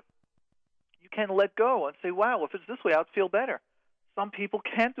positive. You can let go and say, wow, if it's this way, I'd feel better. Some people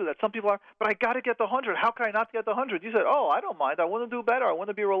can't do that. Some people are, but I got to get the 100. How can I not get the 100? You said, oh, I don't mind. I want to do better. I want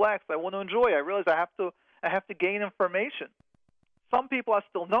to be relaxed. I want to enjoy. I realize I have to gain information. Some people are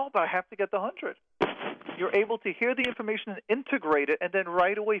still, no, but I have to get the 100. You're able to hear the information and integrate it and then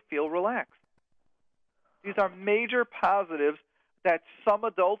right away feel relaxed. These are major positives that some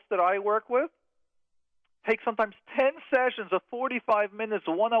adults that I work with take sometimes 10 sessions of 45 minutes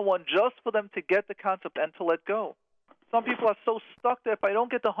one-on-one just for them to get the concept and to let go. Some people are so stuck that if I don't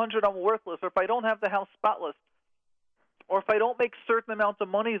get the 100, I'm worthless, or if I don't have the house spotless, or if I don't make certain amount of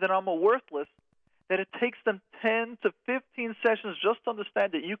money, then I'm a worthless, that it takes them 10 to 15 sessions just to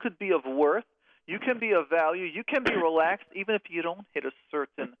understand that you could be of worth, you can be of value, you can be relaxed even if you don't hit a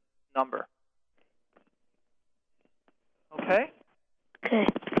certain number. Okay? Okay.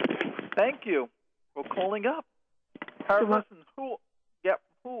 Thank you for calling up. Listen,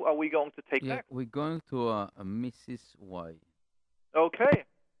 who are we going to take next? We're going to a Mrs. Y. Okay.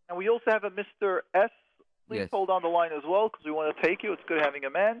 And we also have a Mr. S. Please hold on the line as well because we want to take you. It's good having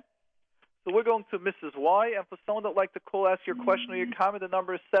a man. So we're going to Mrs. Y. And for someone that would like to call, ask your question or your comment, the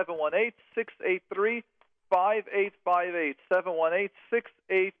number is 718-683-5858.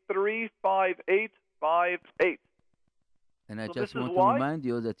 718-683-5858. And I just want to remind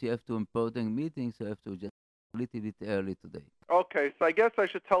you that you have two important meetings, so you have to just a little bit early today. Okay, so I guess I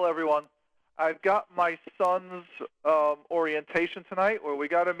should tell everyone, I've got my son's orientation tonight where we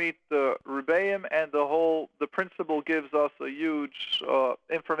got to meet the Rebbeim and the principal gives us a huge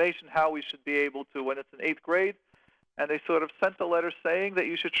information how we should be able to when it's in 8th grade. And they sort of sent a letter saying that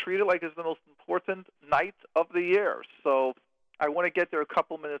you should treat it like it's the most important night of the year. So I want to get there a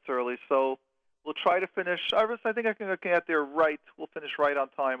couple minutes early. So we'll try to finish. I think I can get there right. We'll finish right on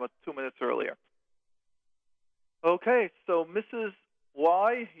time, 2 minutes earlier. Okay, so Mrs.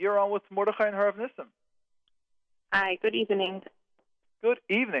 Y, you're on with Mordechai and Harav Nissen. Hi, good evening. Good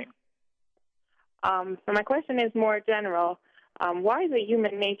evening. So my question is more general. Why is it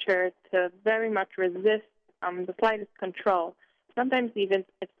human nature to very much resist the slightest control? Sometimes even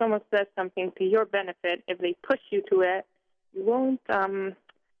if someone says something to your benefit, if they push you to it, you won't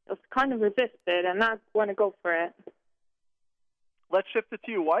you'll kind of resist it and not want to go for it. Let's shift it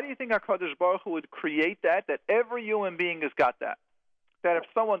to you. Why do you think HaKadosh Baruch Hu would create that every human being has got that? That if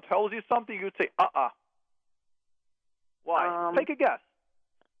someone tells you something, you'd say, Why? Take a guess.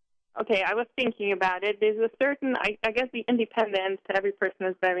 Okay, I was thinking about it. There's a certain, I guess the independence to every person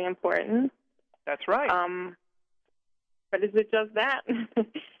is very important. That's right. But is it just that?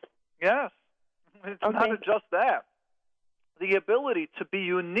 Yes. It's not just that. The ability to be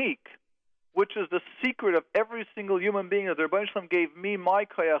unique, which is the secret of every single human being that the Rebbeinu Shalom gave me my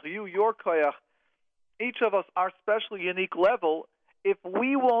koyach, you your koyach, each of us our special unique level, if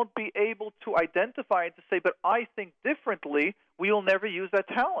we won't be able to identify and to say, but I think differently, we will never use that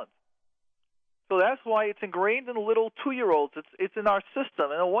talent. So that's why it's ingrained in little 2-year-olds. It's in our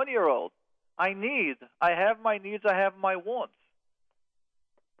system. In a 1-year-old, I have my needs, I have my wants.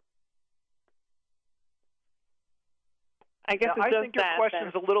 I guess now, I think your question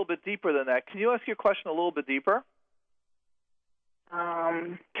is a little bit deeper than that. Can you ask your question a little bit deeper?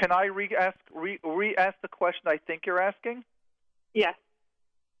 Can I re-ask the question I think you're asking? Yes.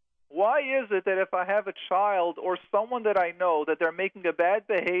 Why is it that if I have a child or someone that I know that they're making a bad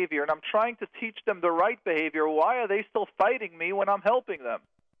behavior and I'm trying to teach them the right behavior, why are they still fighting me when I'm helping them?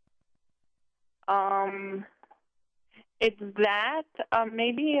 It's that.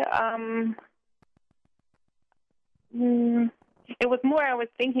 Maybe it was more I was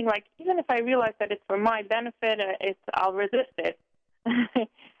thinking, like, even if I realize that it's for my benefit, I'll resist it.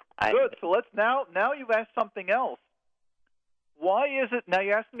 Good. So now you've asked something else. Why is it, now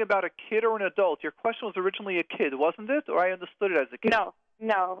you're asking about a kid or an adult. Your question was originally a kid, wasn't it? Or I understood it as a kid?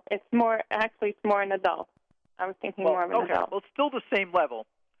 No. It's more an adult. I was thinking more of an adult. Well, it's still the same level.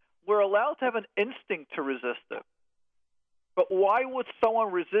 We're allowed to have an instinct to resist it. But why would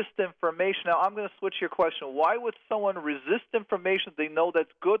someone resist information? Now, I'm going to switch your question. Why would someone resist information they know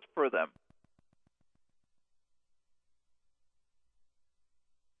that's good for them?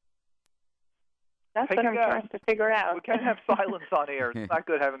 That's what I'm trying to figure out. We can't have silence on air. It's not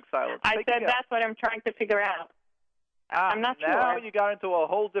good having silence. I said that's what I'm trying to figure out. I'm not sure. Now you got into a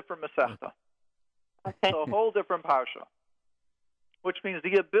whole different Masechta. Okay. So a whole different Parsha. Which means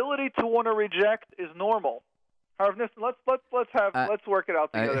the ability to want to reject is normal. Let's work it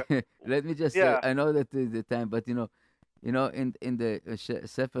out together. Let me just say, I know that the time, but in the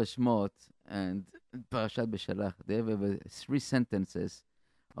Sefer Shmot and Parashat Beshalach, they have 3 sentences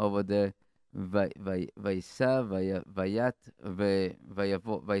over the Vayisa, Vayat,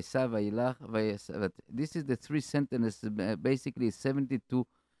 Vayisa, Vayilach. This is the 3 sentences, basically 72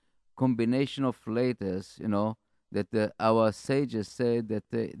 combination of letters, that our sages said that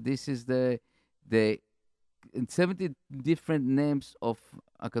this is the 70 different names of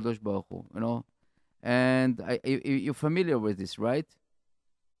HaKadosh Baruch Hu, and you're familiar with this, right?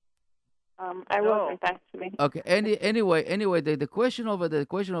 I wasn't actually. Okay. Anyway, the question over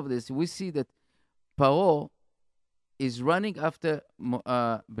this, we see that Paro is running after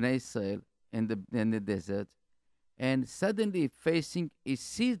Bnei Israel in the desert, and suddenly he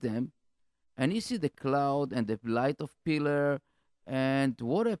sees them, and he sees the cloud and the light of pillar, and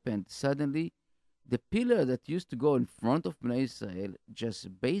what happened? Suddenly, the pillar that used to go in front of Bnei Israel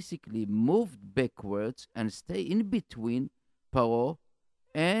just basically moved backwards and stay in between Paro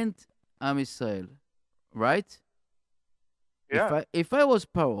and Am Israel, right? Yeah. If I was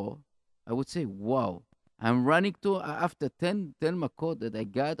Paro, I would say, wow, I'm running after 10 makot that I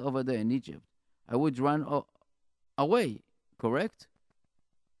got over there in Egypt. I would run away, correct?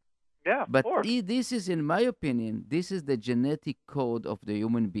 Yeah, but this is, in my opinion, this is the genetic code of the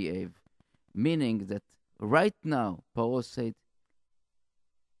human behavior. Meaning that right now, Paro said,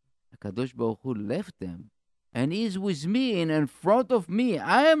 HaKadosh Baruch Hu left them, and he's with me and in front of me.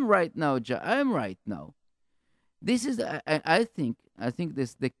 I am right now. This is, I think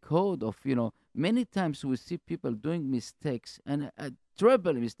this the code of, many times we see people doing mistakes, and a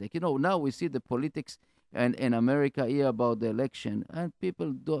terrible mistake. Now we see the politics and in America here about the election, and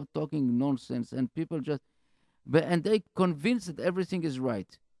people talking nonsense, and people and they convinced that everything is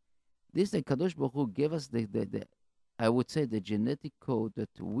right. This, the Kadosh Baruch Hu gave us the I would say, the genetic code that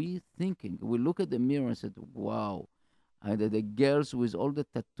we look at the mirror and said, wow. And the girls with all the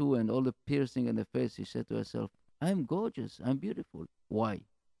tattoo and all the piercing in the face, she said to herself, I'm gorgeous, I'm beautiful. Why?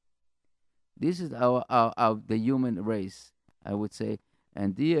 This is the human race, I would say.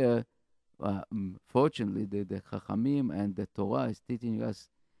 And here, fortunately, the Chachamim and the Torah is teaching us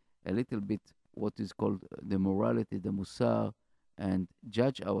a little bit what is called the morality, the Musar, and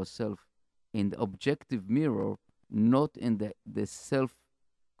judge ourselves in the objective mirror, not in the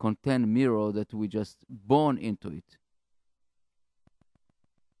self-contained mirror that we just born into it.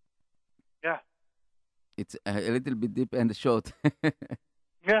 Yeah. It's a little bit deep and short.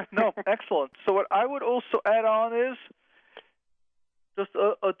 Yeah, no, excellent. So what I would also add on is just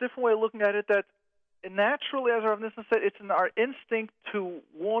a different way of looking at it, that naturally, as Rav Nissen said, it's in our instinct to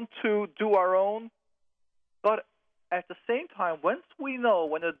want to do our own, but at the same time, once we know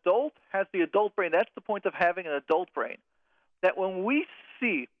when an adult has the adult brain, that's the point of having an adult brain, that when we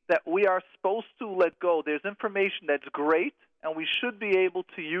see that we are supposed to let go, there's information that's great, and we should be able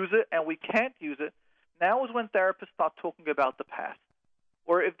to use it, and we can't use it, now is when therapists start talking about the past.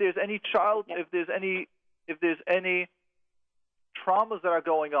 Or if there's any child, if there's any traumas that are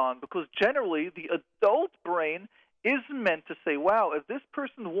going on, because generally the adult brain is meant to say, wow, if this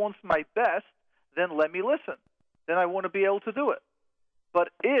person wants my best, then let me listen. Then I want to be able to do it. But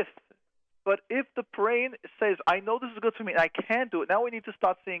if the brain says, I know this is good for me and I can't do it, now we need to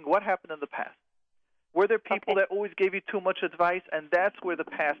start seeing what happened in the past. Were there people that always gave you too much advice? And that's where the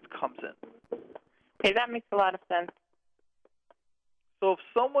past comes in. Okay, that makes a lot of sense. So if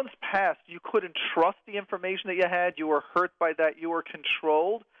someone's past, you couldn't trust the information that you had, you were hurt by that, you were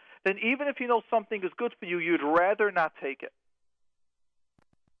controlled, then even if you know something is good for you, you'd rather not take it.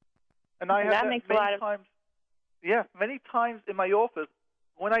 And I have that many times. Yeah, many times in my office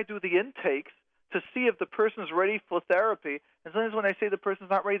when I do the intakes to see if the person's ready for therapy. And sometimes when I say the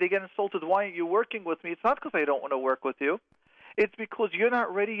person's not ready, they get insulted. Why aren't you working with me? It's not because I don't want to work with you. It's because you're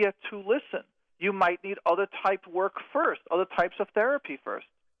not ready yet to listen. You might need other type work first, other types of therapy first.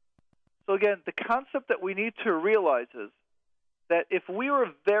 So again, the concept that we need to realize is that if we were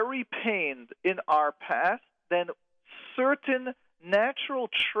very pained in our past, then certain natural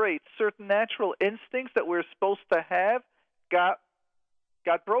traits, certain natural instincts that we're supposed to have got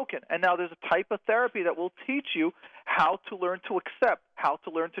broken. And now there's a type of therapy that will teach you how to learn to accept, how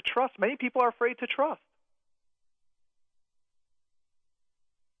to learn to trust. Many people are afraid to trust.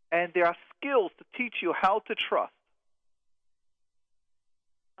 And there are skills to teach you how to trust.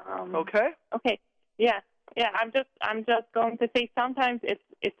 Okay? Okay. Yeah. I'm just going to say sometimes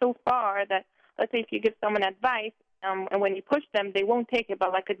it's so far that, let's say if you give someone advice, and when you push them, they won't take it.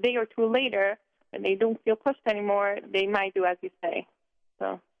 But like a day or two later, when they don't feel pushed anymore, they might do as you say.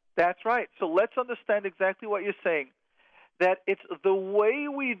 So that's right. So let's understand exactly what you're saying. That it's the way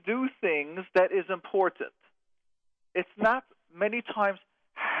we do things that is important. It's not many times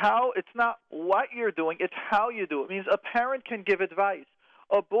it's not what you're doing, it's how you do it. It means a parent can give advice.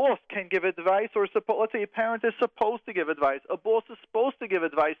 A boss can give advice, or let's say a parent is supposed to give advice. A boss is supposed to give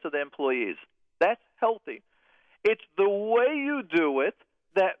advice to the employees. That's healthy. It's the way you do it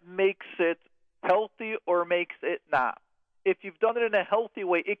that makes it healthy or makes it not. If you've done it in a healthy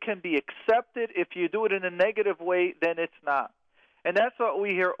way, it can be accepted. If you do it in a negative way, then it's not. And that's what we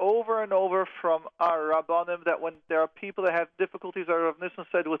hear over and over from our Rabbanim, that when there are people that have difficulties, as Rav Nissen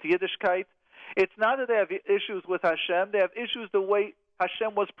said, with Yiddishkeit, it's not that they have issues with Hashem. They have issues the way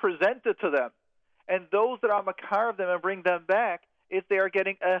Hashem was presented to them. And those that are makar of them and bring them back, is they are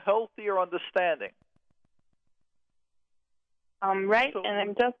getting a healthier understanding. Right, and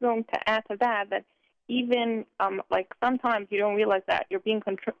I'm just going to add to that even like sometimes you don't realize that you're being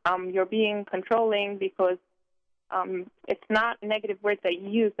controlling because it's not negative words that you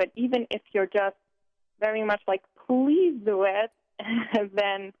use, but even if you're just very much like, please do it,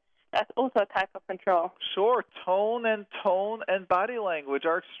 then that's also a type of control. Sure, tone and body language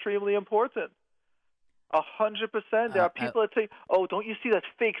are extremely important. 100%. There are people that say, oh, don't you see that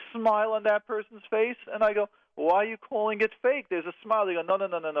fake smile on that person's face? And I go, why are you calling it fake? There's a smile. They go,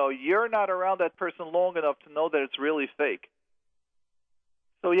 no. You're not around that person long enough to know that it's really fake.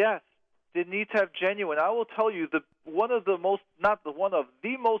 So yes, they need to have genuine. I will tell you, the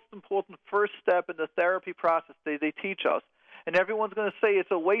most important first step in the therapy process they teach us. And everyone's going to say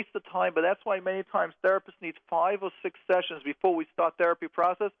it's a waste of time, but that's why many times therapists need 5 or 6 sessions before we start therapy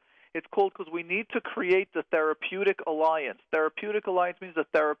process. It's called because we need to create the therapeutic alliance. Therapeutic alliance means a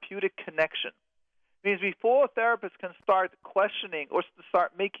therapeutic connection. It means before a therapist can start questioning or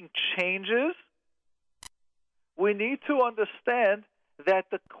start making changes, we need to understand that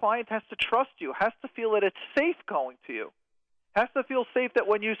the client has to trust you, has to feel that it's safe going to you, has to feel safe that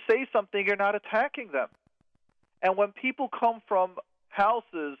when you say something, you're not attacking them. And when people come from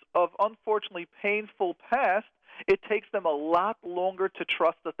houses of unfortunately painful past, it takes them a lot longer to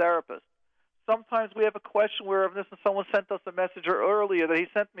trust the therapist. Sometimes we have a question where someone sent us a message earlier that he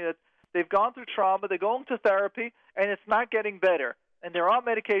sent me that they've gone through trauma, they're going to therapy, and it's not getting better. And they're on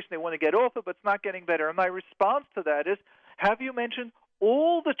medication, they want to get off it, but it's not getting better. And my response to that is, have you mentioned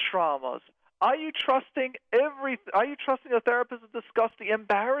all the traumas? Are you trusting a therapist to discuss the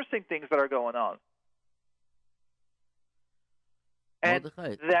embarrassing things that are going on? And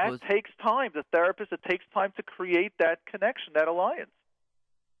that takes time. The therapist, it takes time to create that connection, that alliance.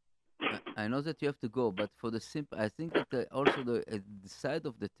 I know that you have to go, but for the simple, I think that also the side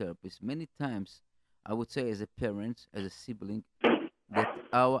of the therapist, many times, I would say as a parent, as a sibling, that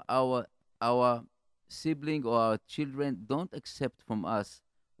our sibling or our children don't accept from us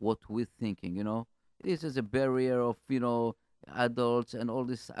what we're thinking, This is a barrier of, adults and all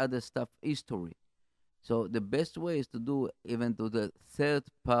this other stuff, history. So the best way is to do even to the third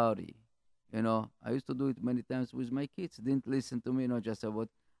party. I used to do it many times with my kids. Didn't listen to me, just I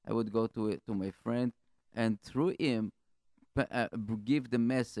would go to my friend, and through him give the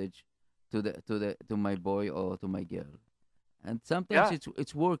message to my boy or to my girl, and sometimes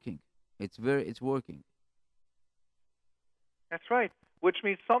it's working. It's working. That's right. Which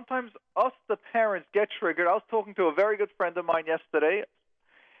means sometimes us, the parents, get triggered. I was talking to a very good friend of mine yesterday,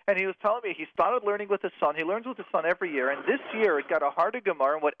 and he was telling me he started learning with his son. He learns with his son every year, and this year it got a harder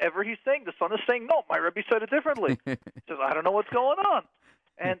Gemara, and whatever he's saying, the son is saying, no, my Rebbe said it differently. He says, I don't know what's going on.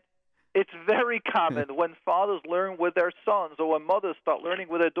 And it's very common when fathers learn with their sons or when mothers start learning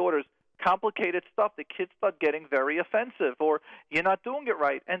with their daughters complicated stuff, the kids start getting very offensive, or you're not doing it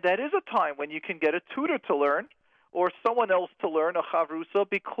right. And that is a time when you can get a tutor to learn or someone else to learn, a chavrusa,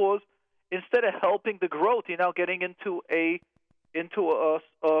 because instead of helping the growth, you're now getting into a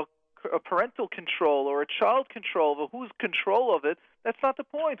parental control or a child control, or whose control of it. That's not the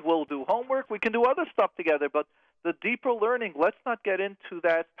point. We'll do homework. We can do other stuff together, but the deeper learning, let's not get into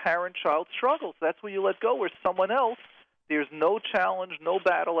that parent-child struggles. That's where you let go, where someone else, there's no challenge, no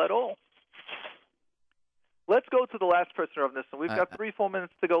battle at all. Let's go to the last person of this, and we've got 3-4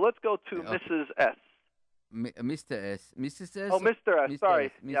 minutes to go. Let's go to Mrs. S. Mr. S. Mrs. S? Oh, Mr. S. Sorry.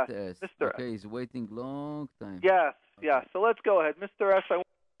 Mr. S. Mr. S. Okay, he's waiting long time. Yes, okay. Yeah. So let's go ahead. Mr. S, I want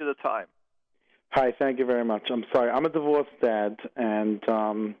you to the time. Hi, thank you very much. I'm sorry. I'm a divorced dad, and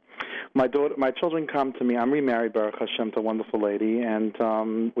my children come to me. I'm remarried, Baruch Hashem, to a wonderful lady, and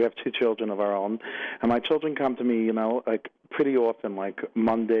we have 2 children of our own. And my children come to me, like pretty often, like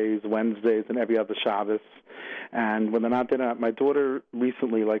Mondays, Wednesdays, and every other Shabbos. And when they're not there, my daughter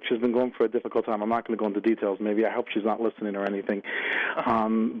recently, like, she's been going through a difficult time. I'm not going to go into details. Maybe I hope she's not listening or anything.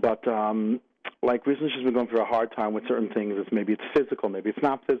 Like, recently she's been going through a hard time with certain things. Maybe it's physical, maybe it's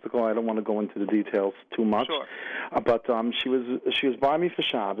not physical. I don't want to go into the details too much. Sure. But she was by me for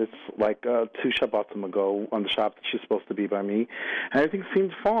Shabbos, like 2 Shabbatim ago, on the Shabbos that she's supposed to be by me. And everything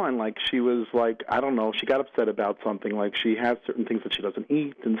seemed fine. Like, she was like, I don't know, she got upset about something. Like, she has certain things that she doesn't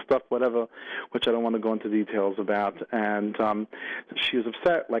eat and stuff, whatever, which I don't want to go into details about. And she was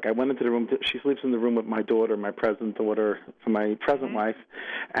upset. Like, I went into the room. She sleeps in the room with my daughter, my present daughter, for my present wife.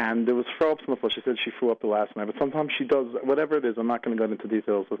 And there was throw-ups on the floor. She said she threw up the last night, but sometimes she does, whatever it is. I'm not going to go into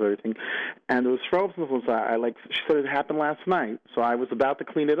details with everything. And there was throw-ups on the floor. So she said it happened last night. So I was about to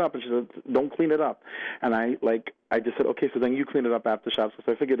clean it up, and she said, don't clean it up. And I just said, okay, so then you clean it up after Shabbos.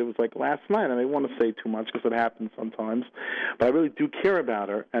 So I figured it was like last night, and I didn't want to say too much because it happens sometimes. But I really do care about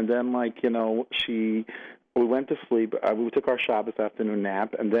her. And then, we went to sleep. We took our Shabbos afternoon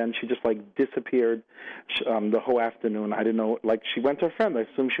nap, and then she just, disappeared the whole afternoon. I didn't know. She went to her friend. I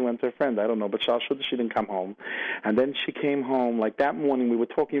assume she went to her friend. I don't know. But she didn't come home. And then she came home. That morning, we were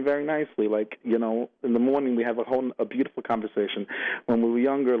talking very nicely. In the morning, we had a beautiful conversation. When we were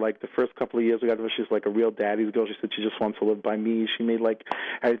younger, the first couple of years we got her, she's like a real daddy's girl. She said she just wants to live by me. She made,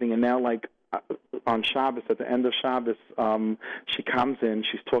 everything. And now, on Shabbos, at the end of Shabbos, she comes in,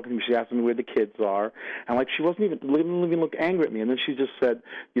 she's talking to me, she asks me where the kids are, and she didn't even look angry at me, and then she just said,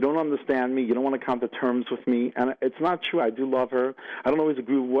 you don't understand me, you don't want to come to terms with me, and it's not true. I do love her. I don't always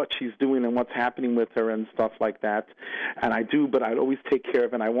agree with what she's doing and what's happening with her and stuff like that, and I do, but I'd always take care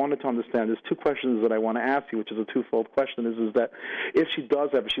of her, and I wanted to understand. There's 2 questions that I want to ask you, which is a twofold question, is that if she does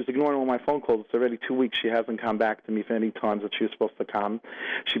ever, she's ignoring all my phone calls, it's already 2 weeks, she hasn't come back to me for any times that she was supposed to come.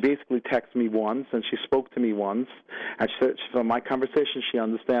 She basically texts me once, and she spoke to me once, and she said, from my conversation, she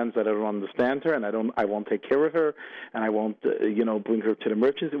understands that I don't understand her, and I won't take care of her, and I won't, bring her to the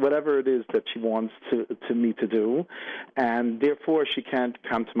emergency, whatever it is that she wants me to do, and therefore she can't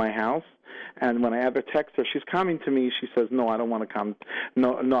come to my house. And when I ever text her, she's coming to me. She says, no, I don't want to come.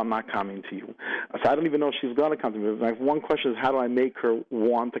 No, I'm not coming to you. So I don't even know if she's going to come to me. My one question is, how do I make her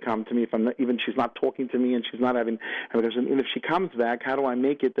want to come to me if she's not talking to me and she's not having a conversation? And if she comes back, how do I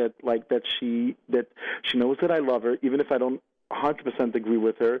make it that she knows that I love her, even if I don't 100% agree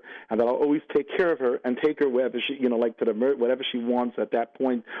with her, and that I'll always take care of her and take her wherever she, to whatever she wants at that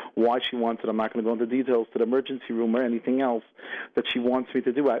point, why she wants it. I'm not going to go into details, to the emergency room or anything else that she wants me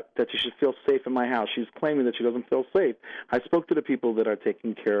to do, that she should feel safe in my house. She's claiming that she doesn't feel safe. I spoke to the people that are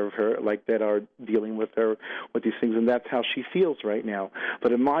taking care of her, that are dealing with her with these things, and that's how she feels right now.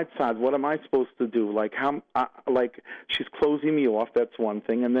 But in my side, what am I supposed to do? She's closing me off, that's one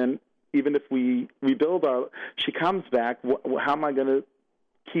thing, and then even if we rebuild she comes back, how am I going to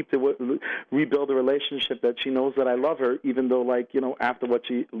rebuild a relationship that she knows that I love her, even though, after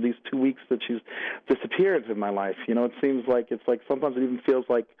these 2 weeks that she's disappeared in my life, it seems sometimes it even feels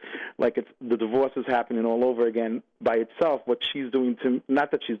like it's the divorce is happening all over again by itself, what she's doing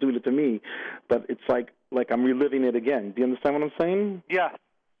not that she's doing it to me, but it's like I'm reliving it again. Do you understand what I'm saying? Yes.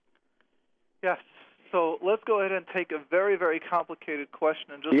 Yes. So let's go ahead and take a very, very complicated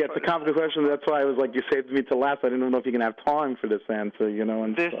question. And just it's a complicated question. That's why I was like, you saved me to last. I didn't know if you can have time for this answer,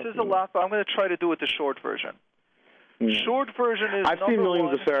 And this stuff, is a lot, but I'm going to try to do it the short version. Short version is I've seen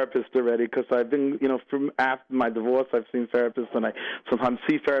millions of therapists already because I've been, from after my divorce, I've seen therapists, and I sometimes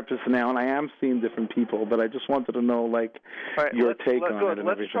see therapists now, and I am seeing different people. But I just wanted to know, your take on it and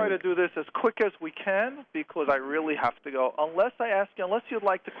Let's everything. try to do this as quick as we can because I really have to go. Unless you'd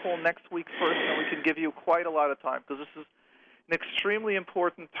like to call next week first, and we can give you quite a lot of time because this is an extremely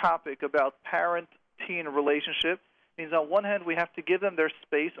important topic about parent-teen relationship. It means on one hand we have to give them their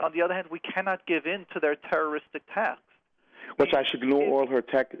space. On the other hand, we cannot give in to their terroristic tasks. Which I should ignore all her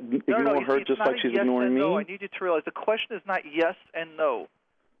ignore her just like she's ignoring me? No, I need you to realize the question is not yes and no.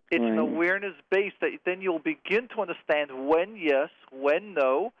 It's an awareness-based that then you'll begin to understand when yes, when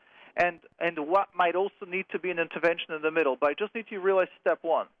no, and what might also need to be an intervention in the middle. But I just need you to realize step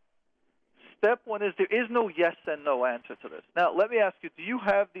one. Step one is there is no yes and no answer to this. Now, let me ask you, do you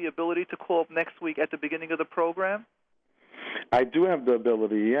have the ability to call up next week at the beginning of the program? I do have the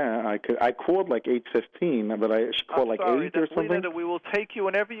ability, yeah. I called 8:15, but I should call 8 or something. We will take you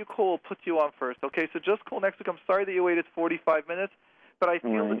whenever you call. We'll put you on first. Okay, so just call next week. I'm sorry that you waited 45 minutes, but I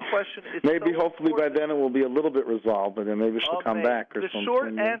feel the question is hopefully by then it will be a little bit resolved, and then maybe she'll come back or something. The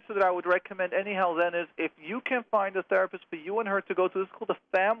short answer that I would recommend anyhow then is if you can find a therapist for you and her to go to, this is called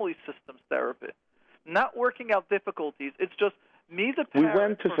a family systems therapy. Not working out difficulties. It's just me, the parent. We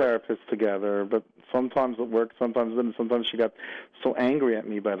went to therapists together, but sometimes it worked, sometimes it didn't. Sometimes she got so angry at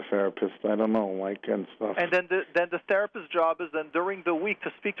me by the therapist. I don't know, and stuff. And then the therapist's job is then during the week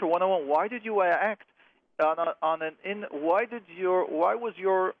to speak to her one-on-one. Why did you act why was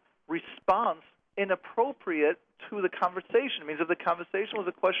your response inappropriate to the conversation? It means if the conversation was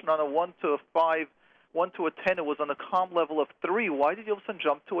a question on a 1 to a 5, 1 to a 10, it was on a calm level of 3. Why did you all of a sudden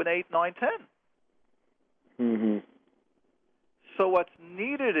jump to an 8, 9, 10? Mm-hmm. So what's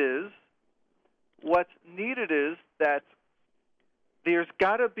needed is that there's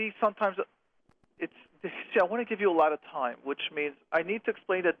got to be sometimes I want to give you a lot of time, which means I need to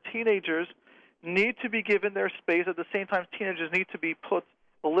explain that teenagers need to be given their space. At the same time, teenagers need to be put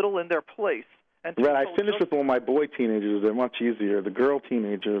a little in their place. And I finished with all my boy teenagers. They're much easier. The girl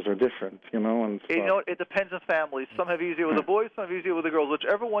teenagers are different, and stuff. It depends on families. Some have easier with the boys, some have easier with the girls.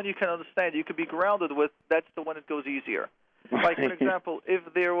 Whichever one you can understand, you can be grounded with, that's the one that goes easier. Like, for example, if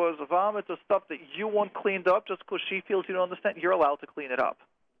there was vomit or stuff that you want cleaned up just because she feels you don't understand, you're allowed to clean it up.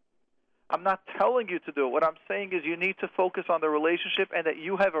 I'm not telling you to do it. What I'm saying is you need to focus on the relationship and that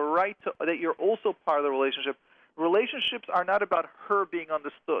you have a right to, that you're also part of the relationship. Relationships are not about her being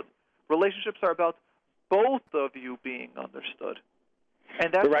understood. Relationships are about both of you being understood.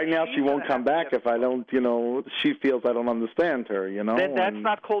 And that's but right now she won't come back if I don't, she feels I don't understand her, Then that's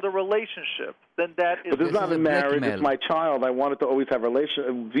not called a relationship. Then that is... But this is not a marriage. It's my child. I wanted to always have a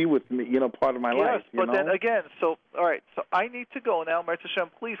relationship, be with me, part of my life. Yes, but then again, all right, so I need to go now, Mr. Shem.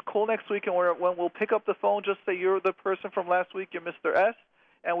 Please call next week, and when we'll pick up the phone, just say you're the person from last week, you're Mr. S.,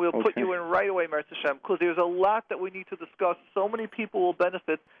 and we'll put you in right away, Mr. Shem, because there's a lot that we need to discuss. So many people will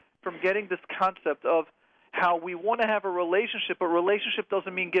benefit from getting this concept of how we want to have a relationship, but relationship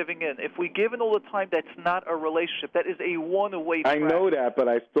doesn't mean giving in. If we give in all the time, that's not a relationship. That is a one-way track. I know that, but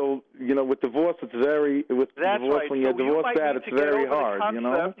I still, with divorce, it's very, when you're divorced it's very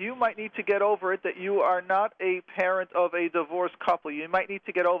hard, You might need to get over it that you are not a parent of a divorced couple. You might need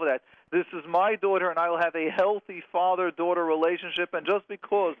to get over that. This is my daughter, and I will have a healthy father-daughter relationship, and just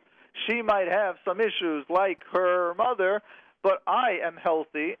because she might have some issues like her mother, but I am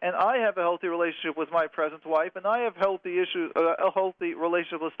healthy, and I have a healthy relationship with my present wife, and I have healthy issues, a healthy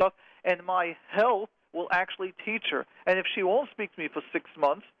relationship with stuff, and my health will actually teach her. And if she won't speak to me for 6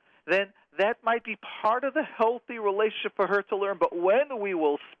 months, then that might be part of the healthy relationship for her to learn. But when we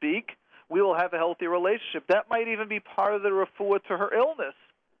will speak, we will have a healthy relationship. That might even be part of the refuah to her illness,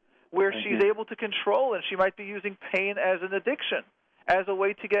 where she's able to control, and she might be using pain as an addiction, as a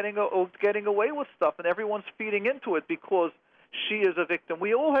way to getting away with stuff, and everyone's feeding into it because she is a victim.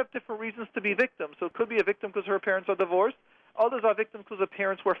 We all have different reasons to be victims. So it could be a victim because her parents are divorced. Others are victims because the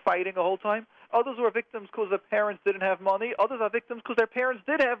parents were fighting the whole time. Others were victims because the parents didn't have money. Others are victims because their parents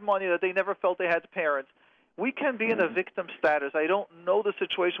did have money that they never felt they had parents. We can be in a victim status. I don't know the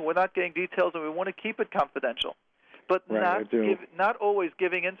situation. We're not getting details, and we want to keep it confidential. But not always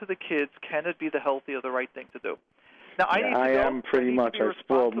giving in to the kids, can it be the healthy or the right thing to do? Now, I am pretty much. I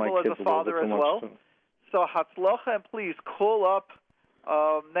spoiled my kids as a father as well. So Hatzlacha, and please call up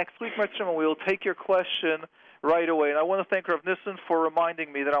next week, and we will take your question right away. And I want to thank Rav Nissen for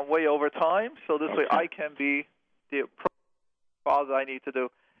reminding me that I'm way over time, so this way I can be the father I need to do.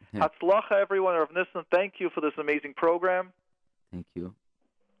 Hatzlacha, everyone. Rav Nissen, thank you for this amazing program. Thank you.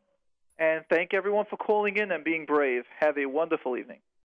 And thank everyone for calling in and being brave. Have a wonderful evening.